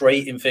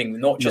frustrating thing,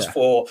 not just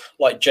for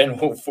like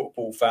general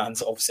football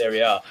fans of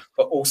Serie A,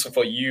 but also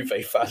for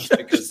Juve fans,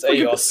 because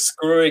they are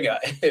screwing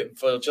at him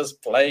for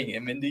just playing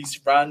him in these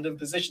random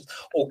positions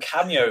or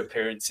cameo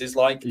appearances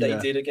like they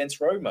did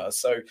against Roma.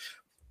 So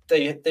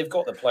they've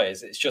got the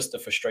players. It's just the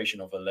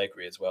frustration of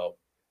Allegri as well.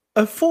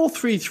 A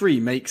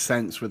 4-3-3 makes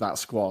sense with that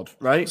squad,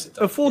 right?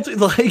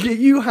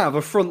 You have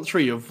a front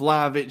three of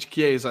Vlahovic,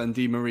 Chiesa, and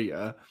Di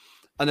Maria,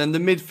 and then the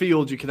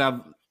midfield you can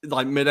have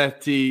like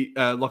Miretti,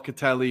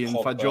 Locatelli, and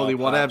Fagioli,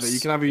 whatever. You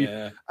can have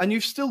and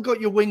you've still got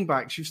your wing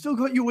backs. You've still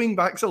got your wing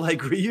backs,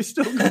 Allegri. You've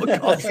still got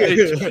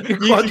Kostic,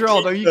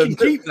 Cuadrado. You can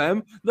keep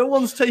them. No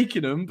one's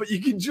taking them, but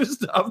you can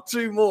just have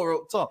two more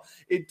up top.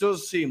 It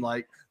does seem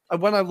like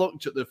when I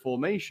looked at the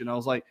formation, I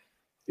was like,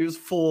 it was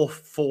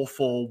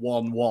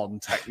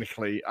 4-4-4-1-1,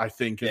 technically, I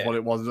think, is what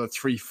it was, a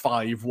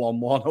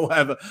 3-5-1-1 or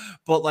whatever.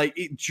 But like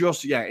it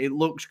just, it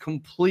looks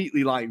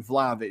completely like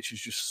Vlahovic has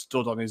just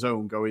stood on his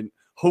own going,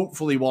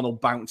 hopefully one will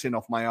bounce in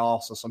off my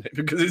arse or something,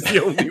 because it's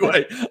the only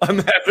way I'm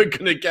ever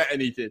going to get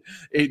anything.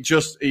 He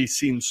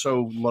seems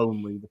so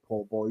lonely, the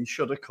poor boy. He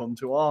should have come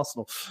to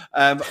Arsenal.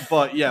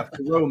 But yeah,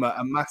 for Roma,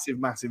 a massive,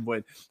 massive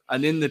win.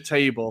 And in the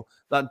table,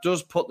 that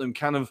does put them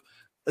kind of,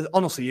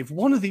 honestly, if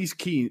one of these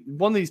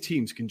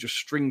teams can just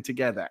string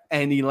together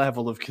any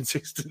level of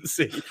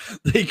consistency,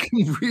 they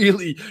can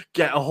really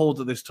get a hold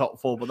of this top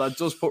four. But that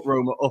does put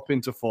Roma up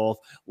into fourth,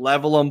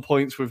 level on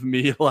points with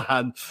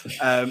Milan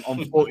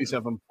on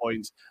 47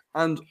 points.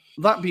 And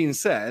that being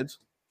said,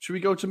 should we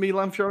go to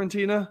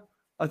Milan-Fiorentina?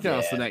 I think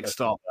that's the next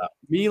stop.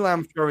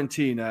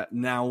 Milan-Fiorentina,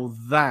 now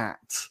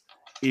that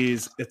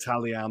is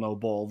Italiano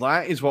ball.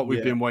 That is what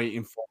we've been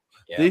waiting for.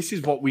 Yeah. This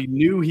is what we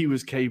knew he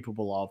was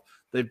capable of.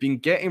 They've been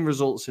getting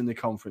results in the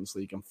Conference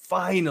League, and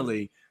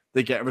finally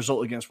they get a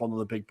result against one of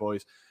the big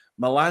boys.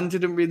 Milan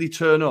didn't really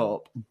turn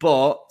up,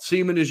 but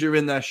seeming as you're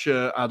in their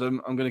shirt,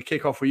 Adam, I'm going to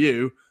kick off with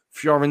you.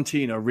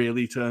 Fiorentina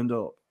really turned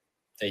up.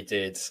 They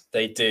did.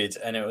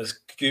 And it was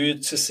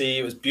good to see.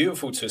 It was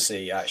beautiful to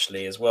see,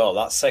 actually, as well.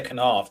 That second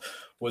half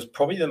was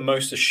probably the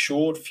most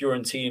assured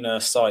Fiorentina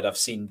side I've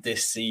seen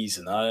this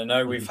season. I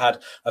know we've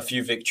had a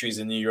few victories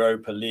in the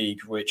Europa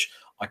League, which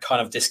I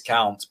kind of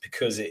discount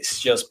because it's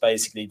just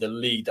basically the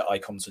league that I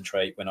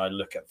concentrate when I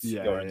look at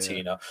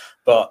Fiorentina. Yeah.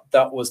 But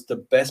that was the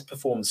best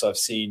performance I've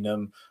seen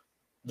them.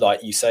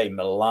 Like you say,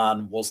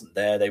 Milan wasn't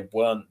there. They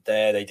weren't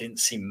there. They didn't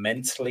seem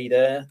mentally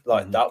there.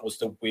 That was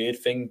the weird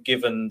thing,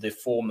 given the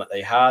form that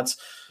they had.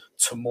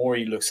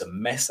 Tomori looks a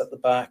mess at the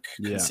back,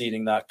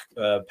 conceding that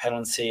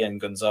penalty, and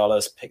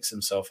Gonzalez picks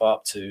himself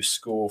up to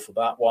score for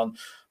that one.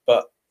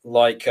 But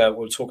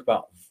we'll talk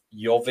about,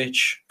 Jovic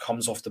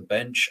comes off the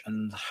bench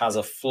and has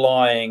a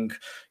flying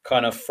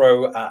kind of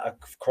throw at a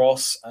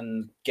cross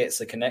and gets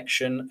the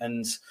connection,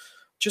 and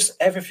just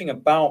everything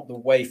about the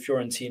way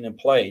Fiorentina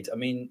played. I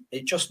mean,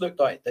 it just looked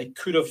like they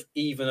could have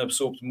even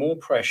absorbed more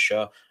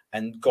pressure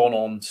and gone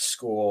on to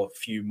score a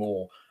few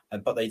more.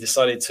 But they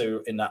decided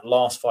to, in that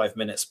last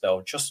 5-minute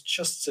spell,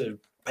 just to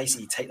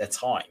basically take their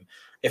time.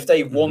 If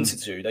they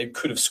wanted to, they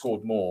could have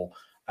scored more.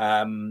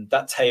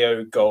 That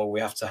Teo goal, we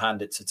have to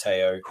hand it to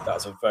Teo. That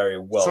was a very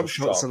well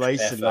shot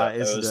effort. That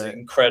was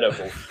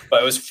incredible,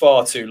 but it was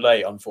far too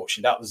late,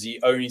 unfortunately. That was the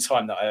only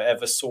time that I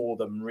ever saw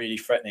them really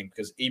threatening,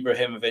 because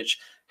Ibrahimovic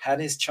had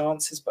his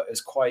chances, but it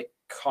was quite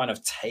kind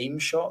of tame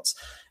shots.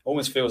 It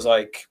almost feels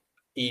like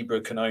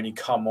Ibra can only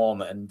come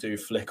on and do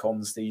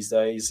flick-ons these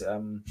days.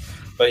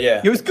 But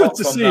yeah, it was good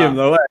to see him,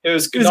 though. It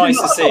was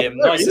nice to see him.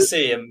 Nice to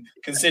see him,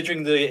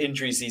 considering the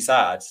injuries he's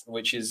had,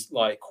 which is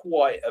like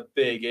quite a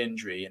big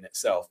injury in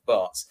itself.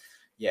 But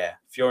yeah,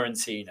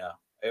 Fiorentina,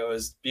 it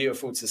was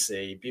beautiful to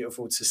see.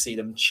 Beautiful to see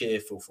them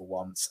cheerful for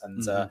once.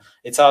 And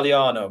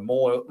Italiano,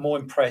 more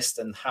impressed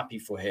and happy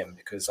for him,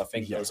 because I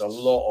think there was a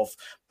lot of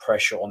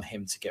pressure on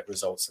him to get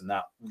results, and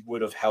that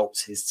would have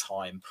helped his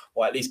time,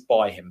 or at least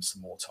buy him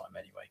some more time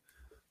anyway.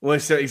 Well,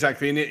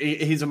 exactly. And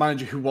he's a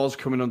manager who was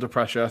coming under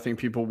pressure. I think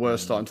people were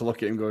starting to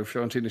look at him going,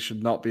 Fiorentina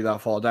should not be that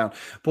far down.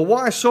 But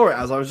what I saw it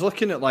as, I was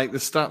looking at like the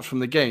stats from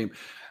the game,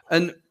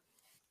 and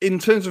in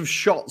terms of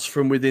shots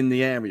from within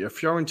the area,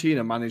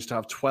 Fiorentina managed to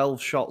have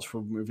 12 shots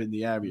from within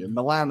the area.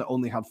 Milan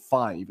only had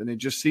 5, and it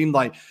just seemed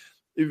like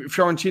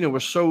Fiorentina were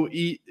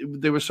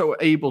they were so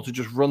able to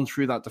just run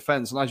through that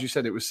defense. And as you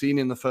said, it was seen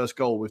in the first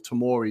goal with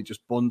Tomori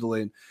just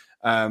bundling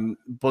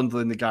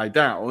the guy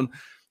down.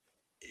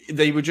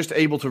 They were just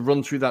able to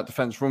run through that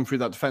defense.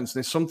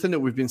 And it's something that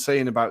we've been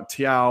saying about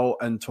Thiaw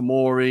and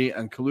Tomori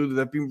and Kalulu.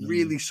 They've been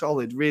really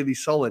solid.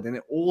 And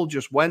it all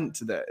just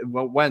went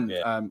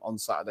on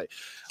Saturday.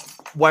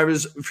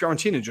 Whereas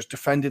Fiorentina just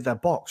defended their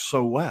box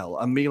so well,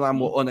 and Milan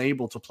were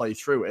unable to play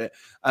through it.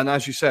 And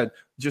as you said,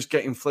 just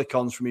getting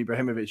flick-ons from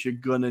Ibrahimovic, you're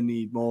going to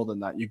need more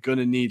than that. You're going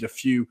to need a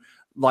few,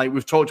 like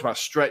we've talked about,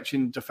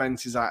 stretching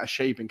defenses out of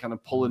shape and kind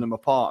of pulling them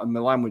apart. And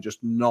Milan were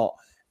just not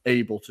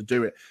able to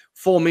do it.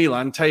 For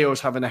Milan,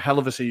 Teo's having a hell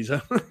of a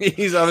season.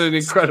 He's having an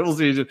incredible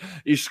season.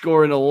 He's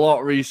scoring a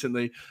lot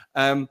recently.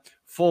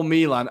 For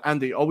Milan,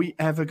 Andy, are we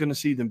ever going to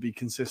see them be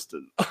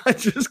consistent? I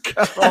just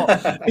cannot.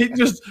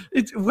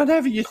 It's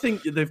whenever you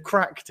think they've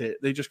cracked it,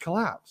 they just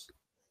collapse.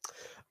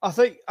 I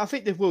think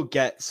they will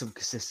get some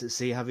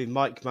consistency. Having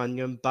Mike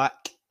Mannion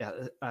back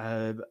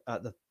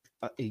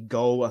in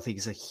goal, I think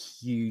is a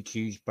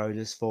huge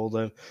bonus for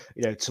them.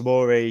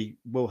 Tomori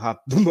will have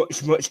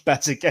much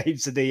better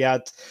games than he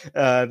had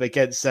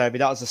against that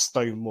was a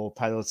Stonewall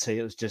penalty.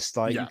 It was just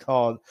like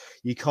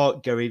you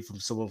can't go in from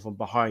someone from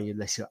behind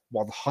unless you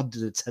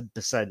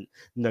 110%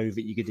 know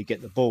that you're going to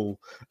get the ball,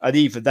 and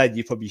even then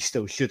you probably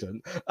still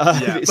shouldn't.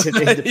 It's in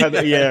the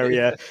penalty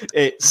area.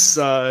 It's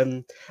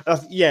I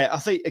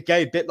think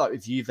again, a bit like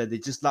with Juve, they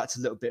just lacked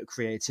a little bit of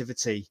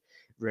creativity.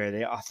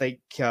 Really, I think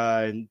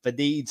they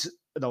need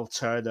an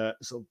alternate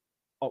sort of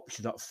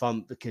option up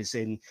front, because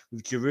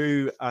with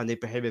Giroud and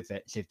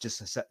Ibrahimovic, they've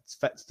just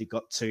effectively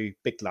got 2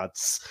 big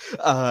lads,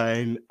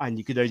 and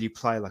you can only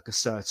play like a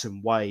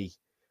certain way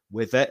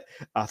with it.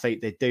 I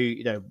think they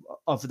do,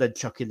 other than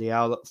chucking the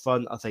owl up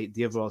front, I think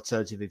the other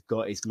alternative they've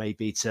got is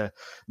maybe to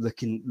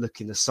look in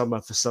the summer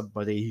for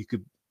somebody who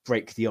could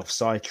break the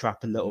offside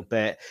trap a little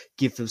bit,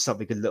 give them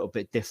something a little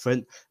bit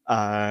different.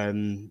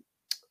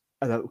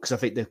 Because I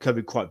think they're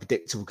coming quite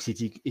predictable.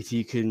 Because if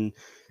you can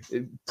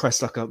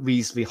press like a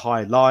reasonably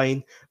high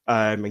line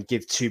and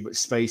give too much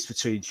space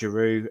between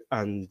Giroud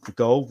and the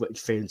goal,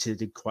 which Fiorentina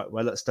did quite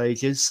well at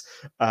stages,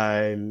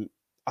 I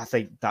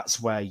think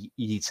that's where you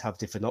need to have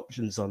different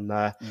options on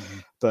there.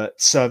 But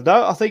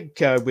no, I think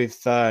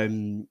with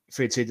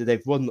Fiorentina,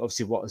 they've won.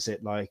 Obviously, what is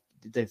it like?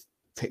 They've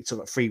picked up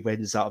like 3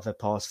 wins out of their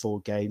past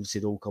 4 games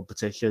in all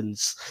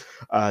competitions.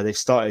 They've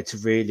started to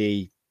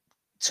really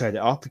turn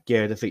it up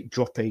again. I think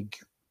dropping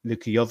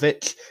Luka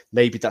Jovic,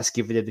 maybe that's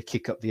giving him the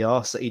kick up the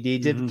arse that he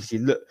needed.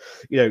 Because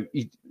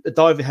a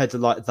diving header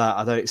like that,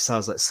 I know it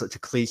sounds like such a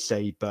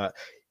cliche, but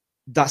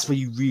that's when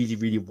you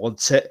really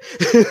want it.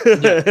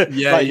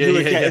 You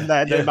were getting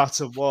there no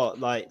matter what.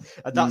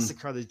 And that's the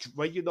kind of,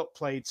 when you're not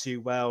playing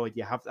too well and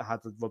you haven't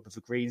had the rub of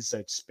the green,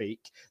 so to speak,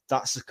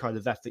 that's the kind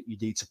of effort you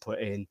need to put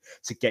in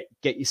to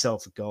get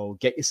yourself a goal,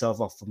 get yourself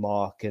off the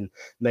mark, and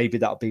maybe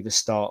that'll be the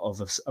start of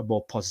a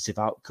more positive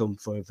outcome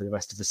for the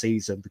rest of the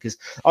season. Because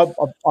I'm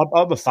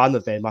a fan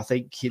of him. I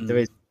think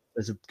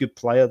there's a good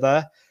player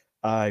there.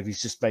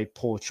 He's just made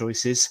poor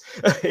choices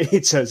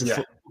in terms of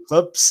football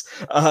clubs.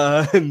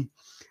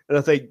 And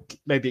I think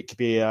maybe it could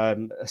be a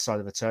sign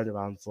of a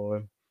turnaround for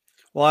him.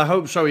 Well, I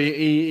hope so.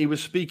 He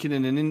was speaking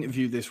in an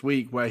interview this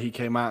week where he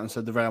came out and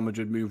said the Real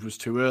Madrid move was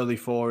too early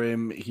for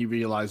him. He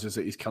realises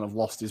that he's kind of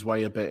lost his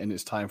way a bit, and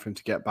it's time for him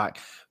to get back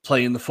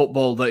playing the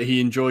football that he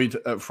enjoyed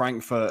at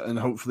Frankfurt and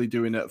hopefully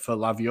doing it for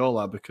La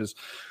Viola, because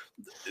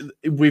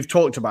we've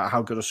talked about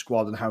how good a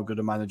squad and how good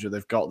a manager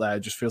they've got there.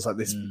 It just feels like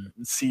this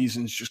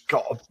season's just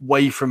got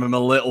away from him a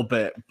little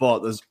bit, but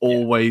there's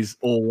always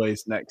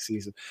next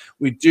season.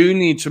 We do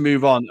need to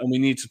move on, and we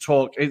need to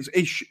talk.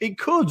 It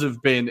could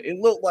have been, it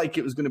looked like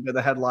it was going to be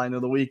the headline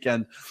of the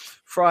weekend.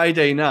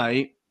 Friday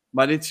night,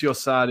 Maurizio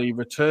Sarri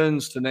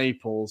returns to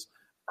Naples,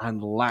 and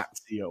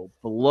Lazio,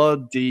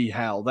 bloody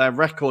hell. Their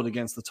record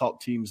against the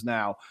top teams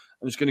now,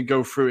 I'm just going to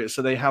go through it.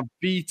 So they have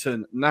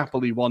beaten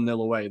Napoli 1-0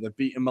 away. They've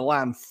beaten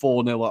Milan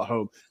 4-0 at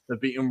home. They've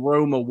beaten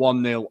Roma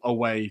 1-0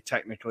 away,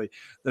 technically.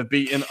 They've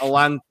beaten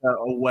Atalanta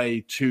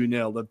away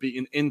 2-0. They've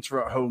beaten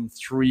Inter at home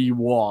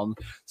 3-1.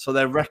 So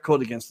their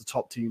record against the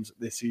top teams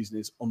this season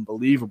is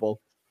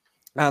unbelievable.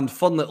 And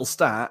fun little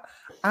stat,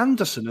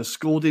 Anderson has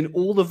scored in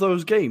all of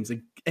those games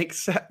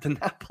except the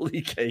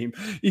Napoli game.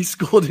 He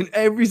scored in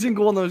every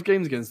single one of those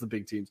games against the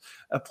big teams.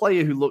 A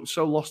player who looked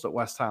so lost at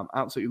West Ham,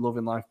 absolutely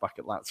loving life back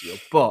at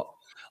Lazio. But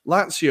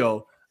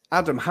Lazio,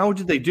 Adam, how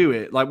did they do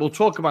it? We'll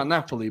talk about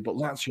Napoli, but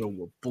Lazio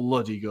were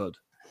bloody good.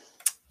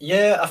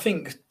 Yeah, I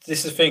think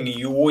this is the thing.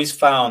 You always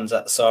found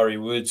that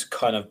Sarri would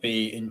kind of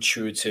be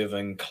intuitive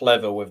and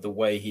clever with the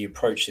way he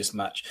approached this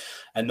match.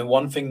 And the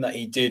one thing that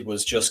he did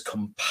was just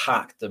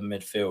compact the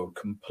midfield,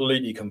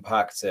 completely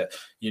compact it.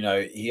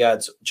 He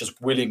had just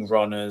willing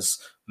runners,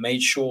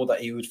 made sure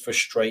that he would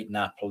frustrate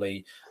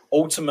Napoli.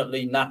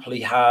 ultimately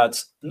Napoli had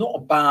not a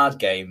bad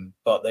game,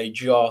 but they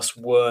just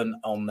weren't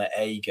on the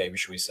A game,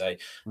 should we say.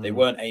 They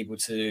weren't able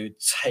to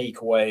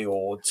take away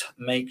or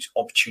make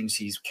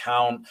opportunities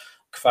count.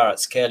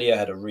 Kvaratskhelia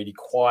had a really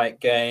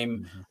quiet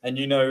game. And,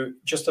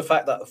 just the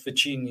fact that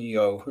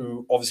Ficino,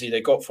 who obviously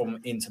they got from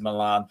Inter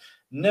Milan,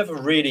 never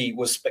really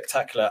was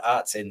spectacular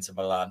at Inter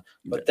Milan,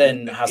 but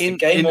then has the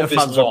game of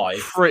his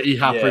life. Pretty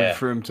happy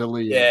for him to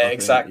leave. Yeah,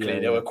 exactly.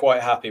 They were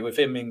quite happy with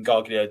him in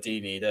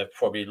Gagliardini. They're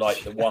probably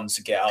like the ones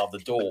to get out of the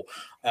door.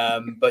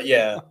 But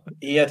yeah,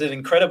 he had an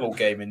incredible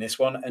game in this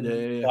one,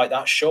 and like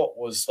that shot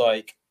was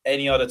like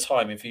any other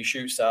time. If he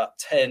shoots that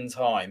 10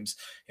 times,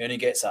 he only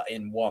gets that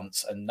in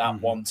once, and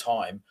that one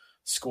time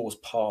scores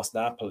past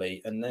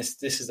Napoli. And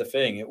this is the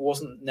thing. It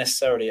wasn't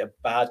necessarily a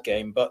bad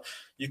game, but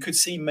you could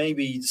see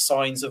maybe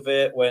signs of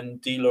it when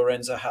Di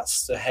Lorenzo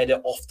has to head it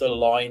off the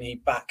line.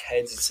 He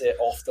backheads it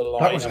off the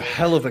line. That was a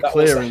hell of a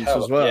clearance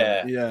as well.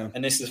 Yeah.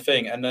 And this is the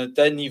thing. And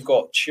then you've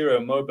got Ciro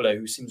Immobile,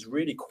 who seems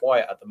really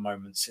quiet at the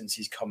moment since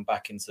he's come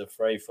back into the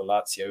fray for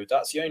Lazio.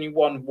 That's the only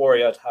one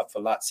worry I'd have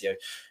for Lazio,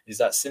 is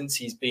that since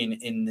he's been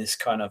in this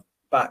kind of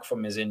back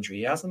from his injury,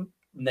 he hasn't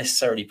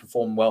necessarily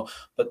performed well.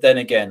 But then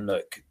again,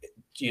 look,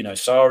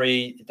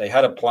 Sarri, they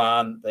had a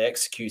plan, they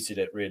executed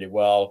it really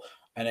well,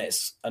 and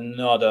it's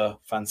another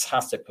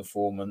fantastic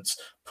performance.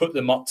 Put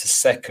them up to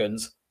second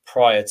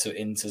prior to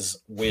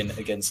Inter's win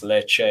against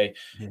Lecce.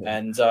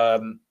 And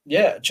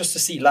just to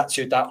see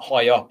Lazio that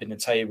high up in the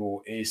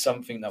table is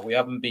something that we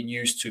haven't been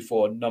used to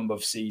for a number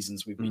of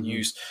seasons. We've been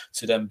used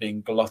to them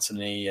being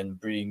gluttony and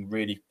being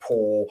really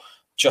poor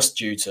just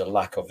due to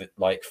lack of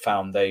like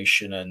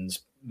foundation and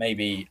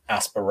maybe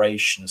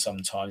aspiration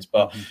sometimes.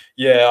 But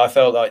I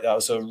felt like that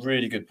was a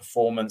really good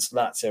performance.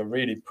 Lazio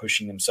really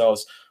pushing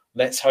themselves.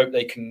 Let's hope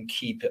they can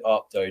keep it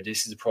up, though.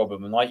 This is a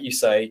problem. And like you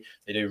say,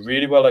 they do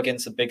really well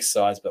against the big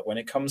sides, but when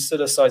it comes to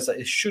the sides that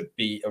it should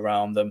be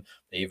around them,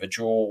 they either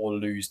draw or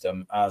lose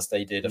them, as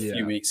they did a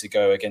few weeks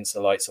ago against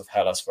the likes of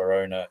Hellas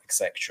Verona,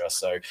 etc.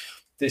 So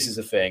this is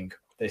the thing.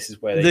 This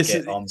is where they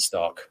get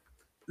unstuck.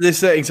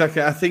 This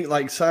exactly. I think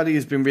like Sarri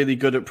has been really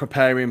good at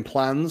preparing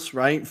plans,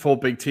 right, for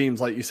big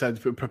teams, like you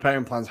said,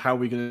 preparing plans. How are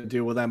we going to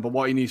deal with them? But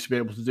what he needs to be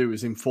able to do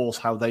is enforce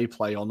how they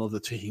play on other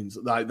teams.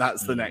 Like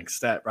that's the next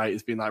step, right?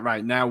 It's been like,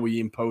 right, now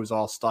we impose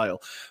our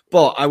style.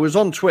 But I was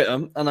on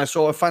Twitter and I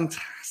saw a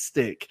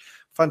fantastic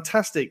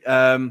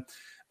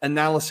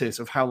analysis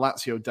of how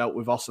Lazio dealt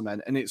with Osimhen,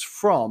 and it's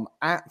from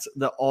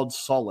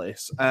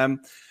 @TheOddSolace. And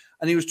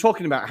he was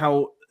talking about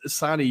how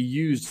Sarri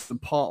used the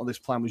part of this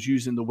plan was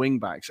using the wing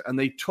backs, and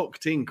they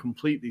tucked in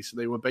completely. So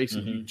they were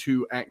basically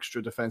two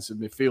extra defensive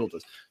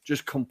midfielders,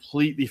 just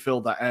completely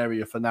filled that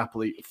area for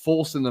Napoli,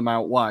 forcing them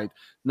out wide.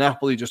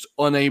 Napoli just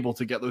unable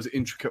to get those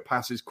intricate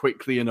passes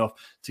quickly enough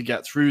to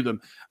get through them.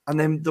 And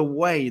then the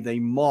way they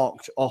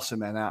marked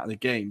Osimhen out of the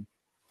game,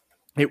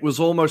 it was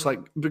almost like,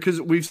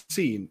 because we've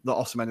seen that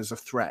Osimhen is a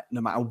threat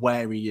no matter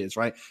where he is,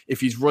 right?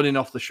 If he's running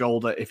off the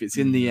shoulder, if it's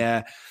in the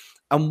air.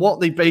 And what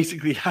they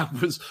basically had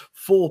was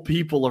 4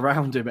 people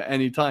around him at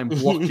any time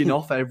blocking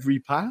off every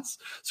pass.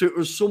 So it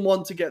was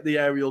someone to get the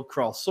aerial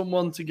cross,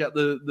 someone to get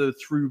the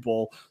through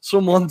ball,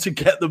 someone to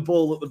get the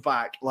ball at the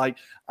back.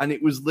 And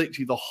it was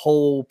literally the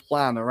whole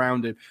plan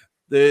around him.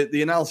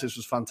 The analysis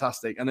was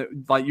fantastic. And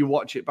you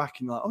watch it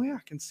back and you're like, oh yeah,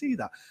 I can see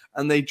that.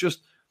 And they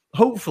just,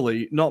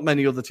 hopefully not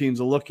many other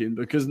teams are looking,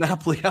 because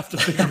Napoli have to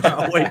figure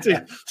out a way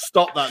to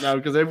stop that now,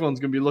 because everyone's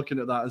going to be looking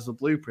at that as the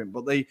blueprint.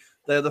 But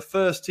they're the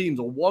first teams,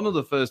 or one of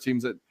the first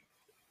teams that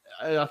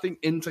I think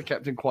Inter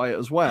kept him quiet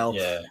as well.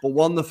 Yeah. But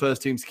one of the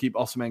first teams to keep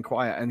Osimhen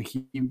quiet. And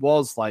he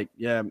was like,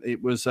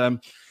 it was a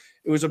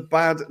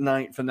bad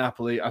night for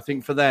Napoli. I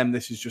think for them,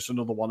 this is just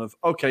another one of,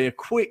 okay, a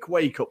quick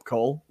wake-up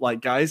call.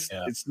 Like, guys,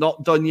 it's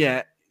not done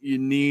yet. You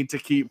need to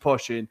keep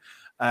pushing.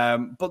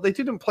 But they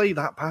didn't play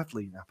that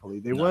badly,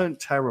 Napoli. They weren't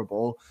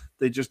terrible.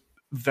 They just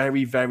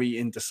very, very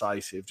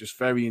indecisive,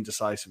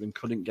 and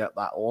couldn't get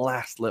that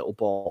last little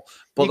ball.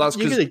 But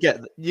you're gonna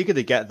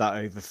get that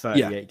over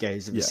 38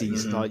 games of the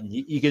season.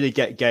 You're gonna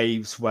get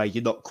games where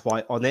you're not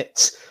quite on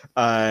it,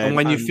 and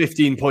when you're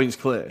 15 points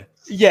clear.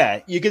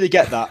 Yeah, you're gonna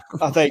get that.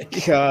 I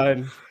think.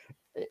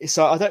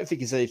 So I don't think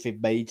there's anything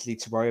majorly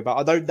to worry about.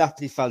 I know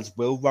Napoli fans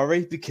will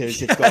worry because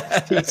they've got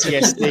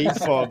PTSD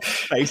from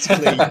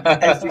basically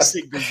every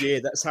single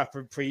year that's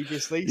happened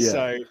previously. Yeah.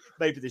 So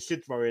maybe they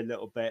should worry a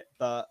little bit.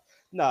 But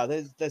no,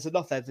 there's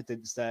enough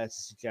evidence there to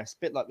suggest, a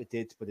bit like we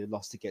did when they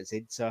lost against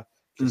Inter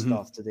just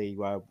after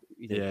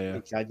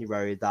in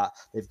January, that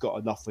they've got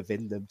enough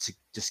within them to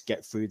just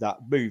get through that,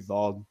 move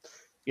on,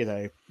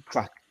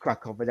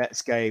 crack on the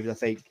next game. I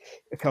think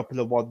a couple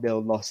of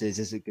 1-0 losses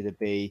isn't going to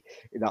be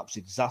an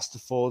absolute disaster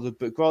for them.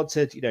 But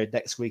granted,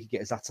 next week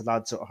against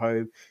Atalanta at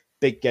home,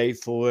 big game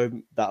for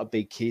them. That'll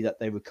be key that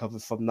they recover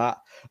from that.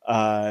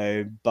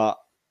 But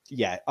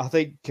yeah, I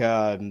think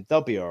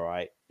they'll be all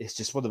right. It's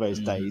just one of those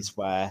days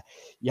where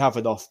you have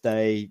an off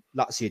day.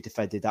 Lazio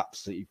defended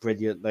absolutely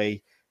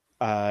brilliantly,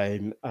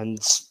 and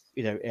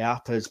it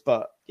happens.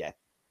 But yeah,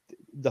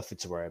 nothing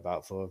to worry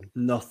about for him.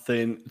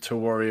 Nothing to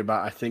worry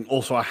about, I think.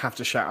 Also, I have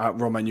to shout out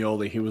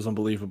Romagnoli. He was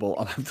unbelievable.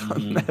 And I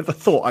never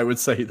thought I would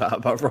say that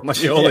about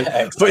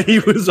Romagnoli, but he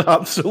was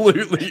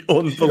absolutely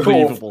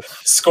unbelievable.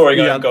 Scoring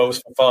own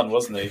goals for fun,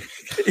 wasn't he?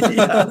 He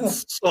had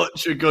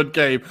such a good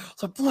game.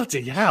 So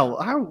bloody hell,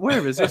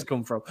 where has this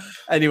come from?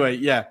 Anyway,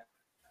 yeah.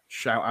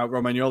 Shout out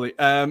Romagnoli.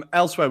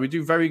 Elsewhere, we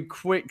do very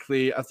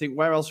quickly. I think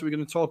where else are we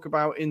going to talk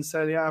about in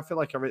Serie A? I feel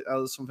like I wrote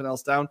something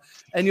else down.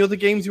 Any other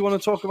games you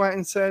want to talk about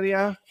in Serie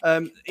A?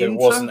 There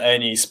wasn't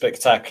any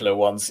spectacular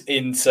ones.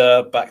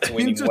 Inter back to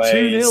winning Inter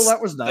ways. 2-0,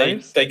 that was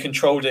nice. They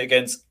controlled it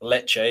against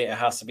Lecce. It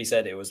has to be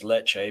said it was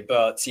Lecce.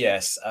 But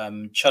yes,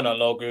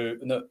 Chanaloglu.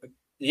 No,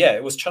 yeah,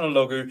 it was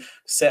Chanaloglu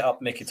set up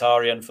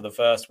Mkhitaryan for the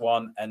first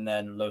one and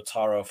then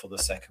Lautaro for the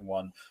second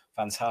one.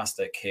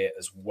 Fantastic hit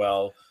as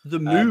well. The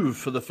move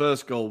for the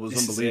first goal was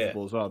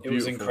unbelievable as well. Beautiful. It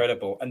was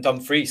incredible. And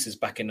Dumfries is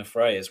back in the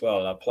fray as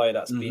well. A player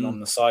that's been on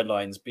the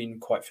sidelines, been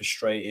quite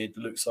frustrated.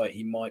 Looks like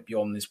he might be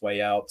on his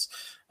way out.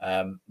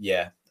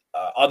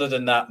 Other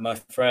than that, my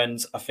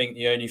friends, I think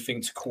the only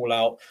thing to call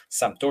out,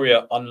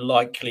 Sampdoria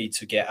unlikely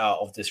to get out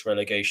of this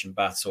relegation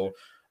battle.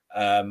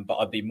 But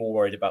I'd be more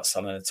worried about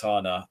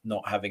Salernitana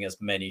not having as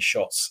many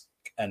shots,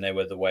 and they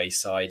were the way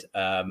side,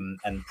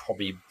 and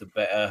probably the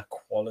better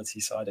quality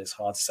side. It's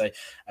hard to say.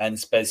 And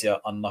Spezia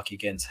unlucky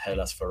against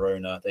Hellas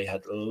Verona. They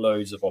had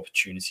loads of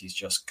opportunities,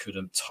 just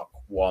couldn't tuck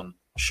one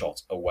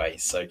shot away.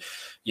 So,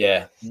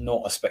 yeah,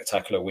 not a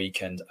spectacular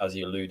weekend, as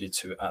you alluded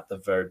to at the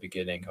very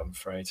beginning, I'm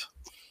afraid.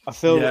 I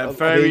feel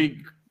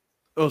very...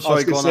 Oh,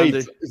 sorry, go on,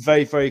 Andy.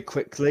 Very, very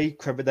quickly,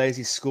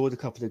 Cremonese scored a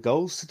couple of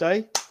goals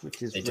today,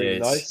 which is really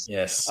nice.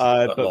 Yes,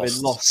 but we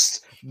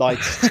lost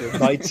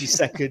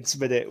 92nd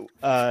minute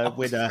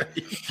winner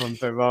from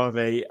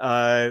Ferrari.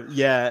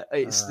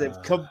 They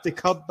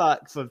come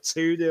back from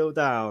 2-0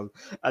 down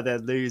and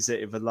then lose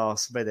it in the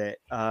last minute.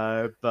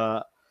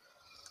 But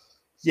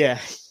yeah,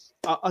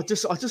 I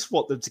just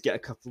want them to get a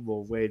couple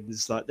more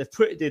wins. Like, they're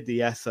putting in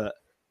the effort.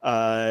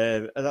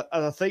 And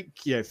I think,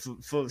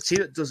 for a team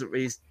that doesn't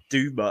really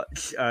do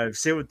much,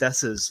 Cyril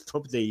Dessers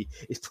probably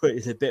is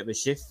putting a bit of a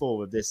shift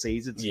forward this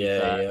season.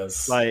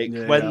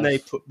 When they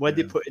put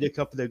in a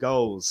couple of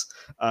goals,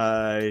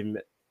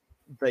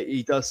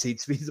 he does seem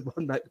to be the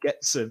one that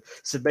gets them.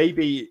 So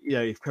maybe,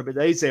 if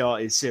Cremonese are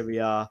in Serie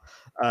A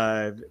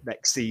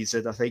next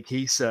season, I think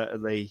he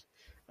certainly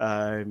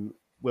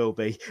will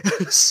be.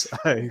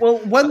 Well,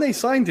 when they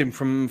signed him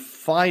from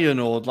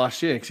Feyenoord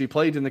last year, because he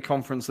played in the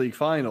Conference League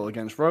final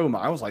against Roma,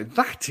 I was like,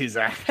 that is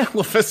a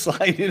hell of a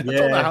signing. Yeah. I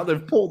don't know how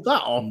they've pulled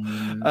that off.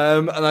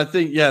 And I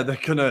think,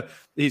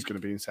 he's going to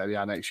be in Serie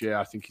A next year.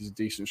 I think he's a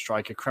decent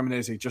striker.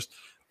 Cremonese just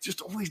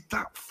always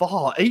that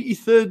far.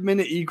 83rd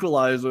minute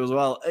equaliser as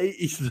well.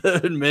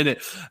 83rd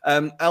minute.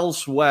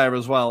 Elsewhere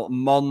as well,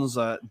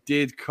 Monza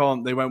did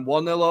come. They went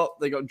 1-0 up.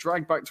 They got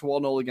dragged back to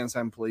 1-0 against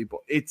Empoli,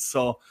 but it's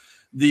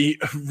the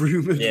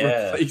rumoured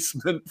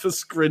replacement for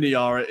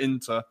Skriniar at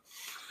Inter.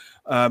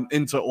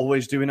 Inter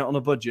always doing it on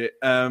a budget.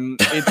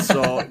 It's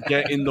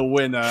getting the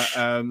winner.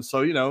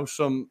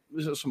 Some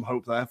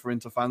hope there for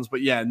Inter fans.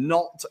 But yeah,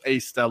 not a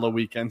stellar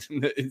weekend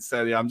in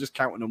Serie A. I'm just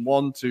counting them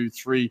 1, 2,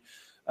 3.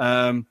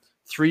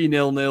 3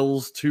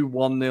 0-0s, 2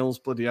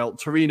 1-0s. Bloody hell.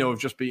 Torino have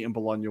just beaten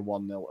Bologna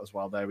 1-0 as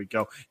well. There we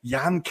go.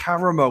 Jan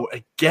Karamo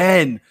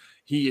again.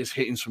 He is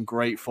hitting some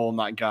great form,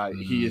 that guy.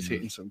 He is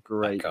hitting some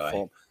great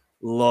form.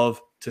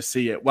 Love to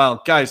see it.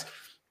 Well, guys,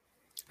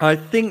 I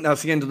think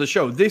that's the end of the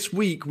show. This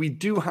week, we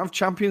do have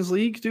Champions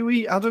League, do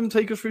we? Adam,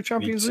 take us through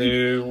Champions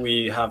League.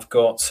 We have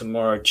got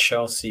tomorrow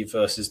Chelsea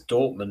versus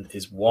Dortmund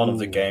is one of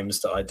the games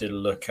that I did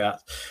look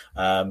at.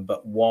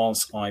 But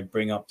whilst I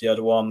bring up the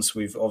other ones,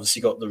 we've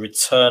obviously got the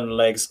return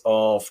legs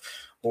of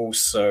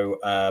also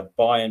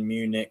Bayern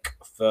Munich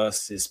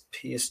versus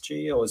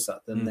PSG, or is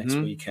that the next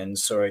weekend?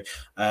 Sorry.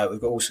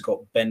 We've also got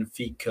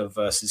Benfica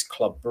versus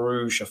Club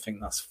Brugge. I think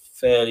that's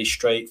fairly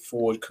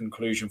straightforward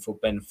conclusion for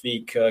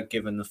Benfica,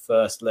 given the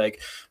first leg.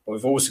 But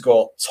we've also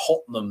got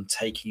Tottenham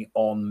taking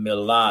on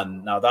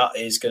Milan. Now, that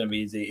is going to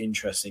be the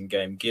interesting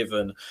game,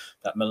 given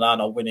that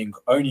Milan are winning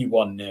only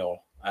 1-0.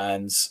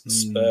 And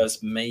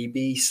Spurs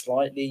maybe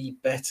slightly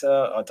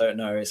better. I don't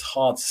know. It's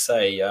hard to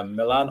say.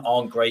 Milan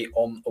aren't great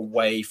on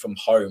away from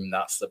home.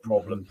 That's the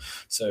problem.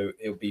 So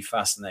it'll be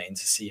fascinating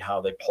to see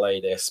how they play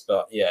this.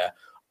 But yeah,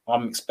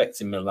 I'm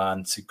expecting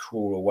Milan to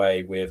crawl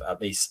away with at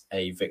least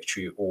a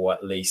victory or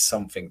at least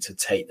something to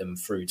take them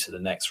through to the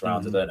next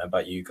round. I don't know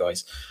about you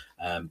guys.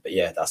 But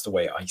yeah, that's the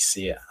way I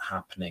see it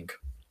happening.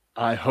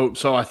 I hope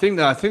so. I think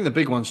the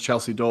big one's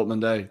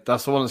Chelsea-Dortmund.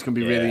 That's the one that's going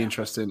to be really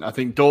interesting. I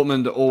think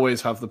Dortmund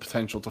always have the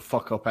potential to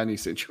fuck up any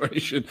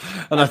situation,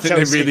 and I think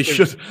Chelsea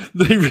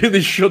they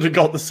really should have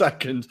got the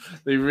second.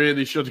 They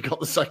really should have got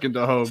the second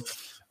at home.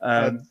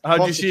 How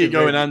do you see it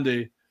going,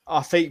 Andy?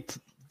 I think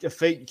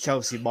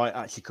Chelsea might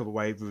actually come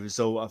away with a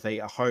result. I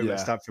think at home at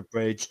Stamford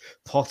Bridge,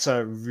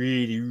 Potter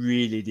really,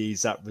 really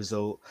needs that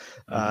result.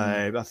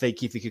 I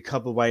think if he could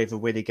come away with a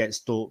win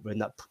against Dortmund,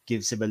 that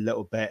gives him a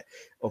little bit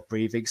of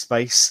breathing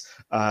space.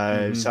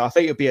 So I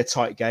think it'll be a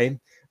tight game.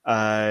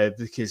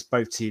 because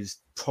both teams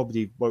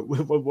probably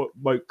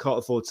can't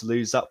afford to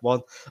lose that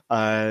one.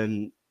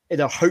 In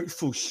a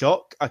hopeful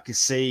shock, I could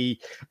see,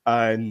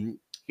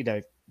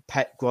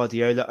 Pep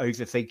Guardiola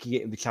overthinking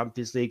it in the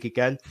Champions League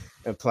again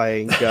and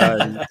playing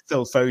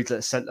Phil Foden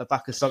at centre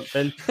back or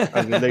something,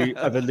 and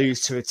then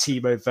lose to a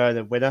Timo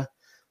Werner winner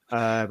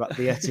at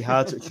the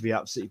Etihad, which would be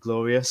absolutely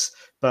glorious.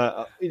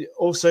 But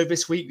also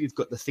this week we've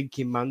got the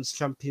Thinking Man's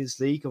Champions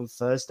League on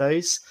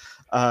Thursdays.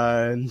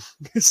 Cool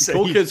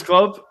Kids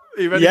Club.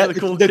 Are you ready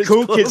for the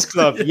Cool Kids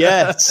Club?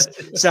 Yes.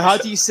 So how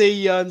do you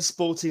see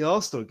Sporting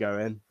Arsenal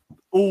going?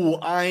 Oh,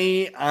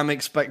 I am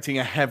expecting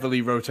a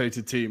heavily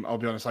rotated team. I'll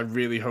be honest. I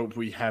really hope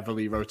we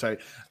heavily rotate.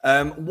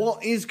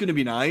 What is going to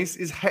be nice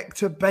is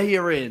Hector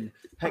Bellerin.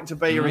 Hector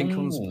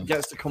Bellerin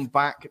gets to come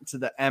back to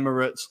the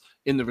Emirates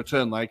in the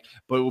return leg,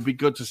 but it will be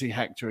good to see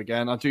Hector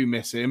again. I do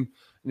miss him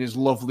and his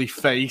lovely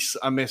face.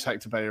 I miss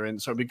Hector Bellerin,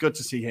 so it'll be good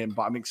to see him,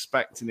 but I'm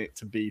expecting it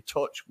to be,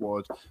 touch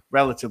wood,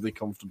 relatively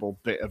comfortable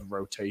bit of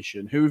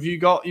rotation. Who have you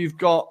got? You've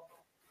got...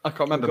 I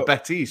can't remember.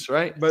 Betis,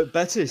 right? But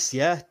Betis,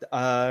 yeah.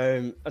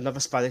 Another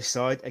Spanish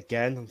side.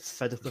 Again, I'm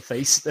fed up of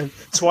facing them.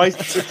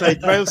 Twice. We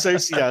played Real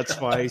Sociedad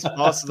twice,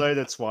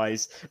 Barcelona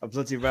twice, and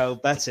bloody Real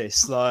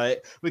Betis.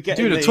 Like, we're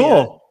getting a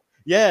tour.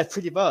 Yeah,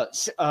 pretty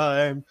much.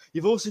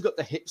 You've also got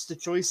the hipster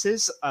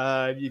choices.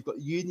 You've got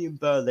Union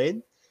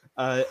Berlin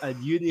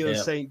and Union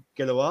Saint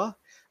Gilloise.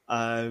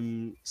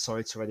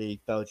 Sorry to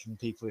any Belgian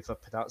people if I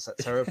pronounce that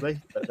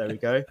terribly, but there we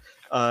go.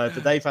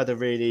 But they've had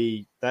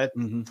they're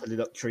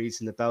pulling up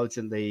trees in the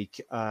Belgian league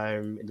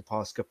in the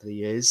past couple of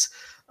years.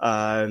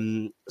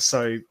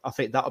 So I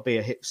think that'll be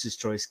a hipster's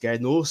choice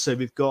again. Also,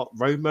 we've got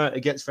Roma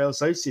against Real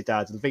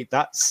Sociedad, and I think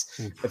that's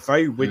a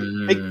very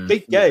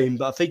big game,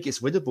 but I think it's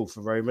winnable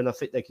for Roma, and I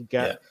think they could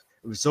get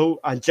a result.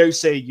 And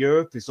Jose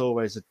Europe is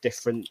always a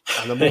different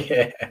animal.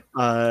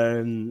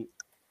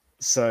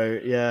 So,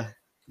 yeah.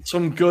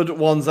 Some good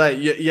ones there.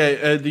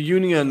 The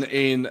Union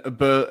in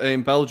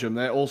Belgium,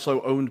 they're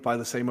also owned by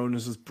the same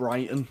owners as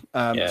Brighton.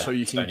 So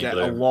you can get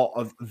a lot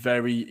of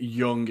very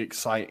young,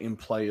 exciting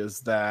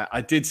players there.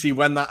 I did see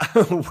when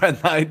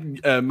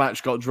that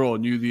match got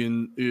drawn,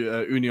 Union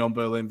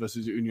Berlin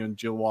versus Union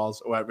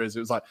Gilloise, or whatever it is, it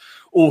was like,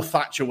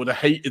 Thatcher would have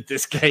hated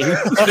this game.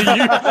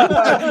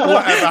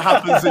 Whatever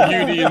happens, the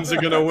Unions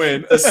are going to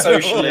win. The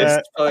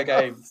socialist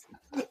game.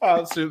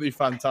 Absolutely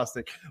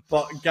fantastic.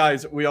 But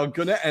guys, we are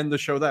going to end the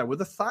show there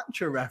with a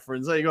Thatcher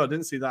reference. There you go. I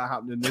didn't see that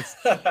happening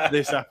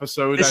this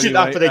episode. It should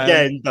happen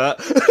again, but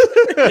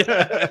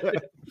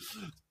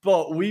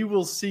but we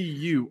will see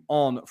you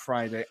on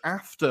Friday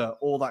after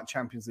all that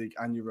Champions League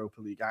and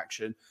Europa League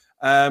action.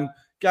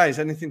 Guys,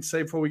 anything to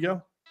say before we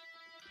go?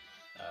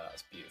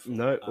 That's beautiful.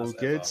 No, all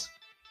good.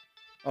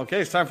 Okay,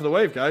 it's time for the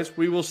wave, guys.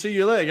 We will see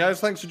you later, guys.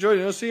 Thanks for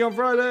joining us. See you on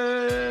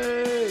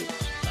Friday.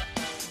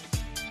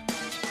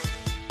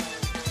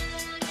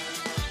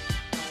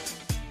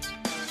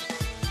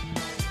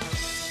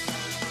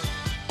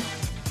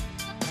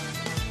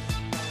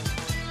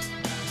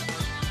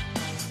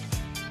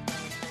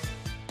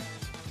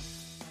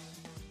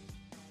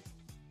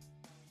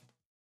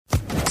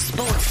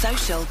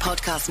 Social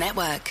Podcast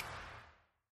Network.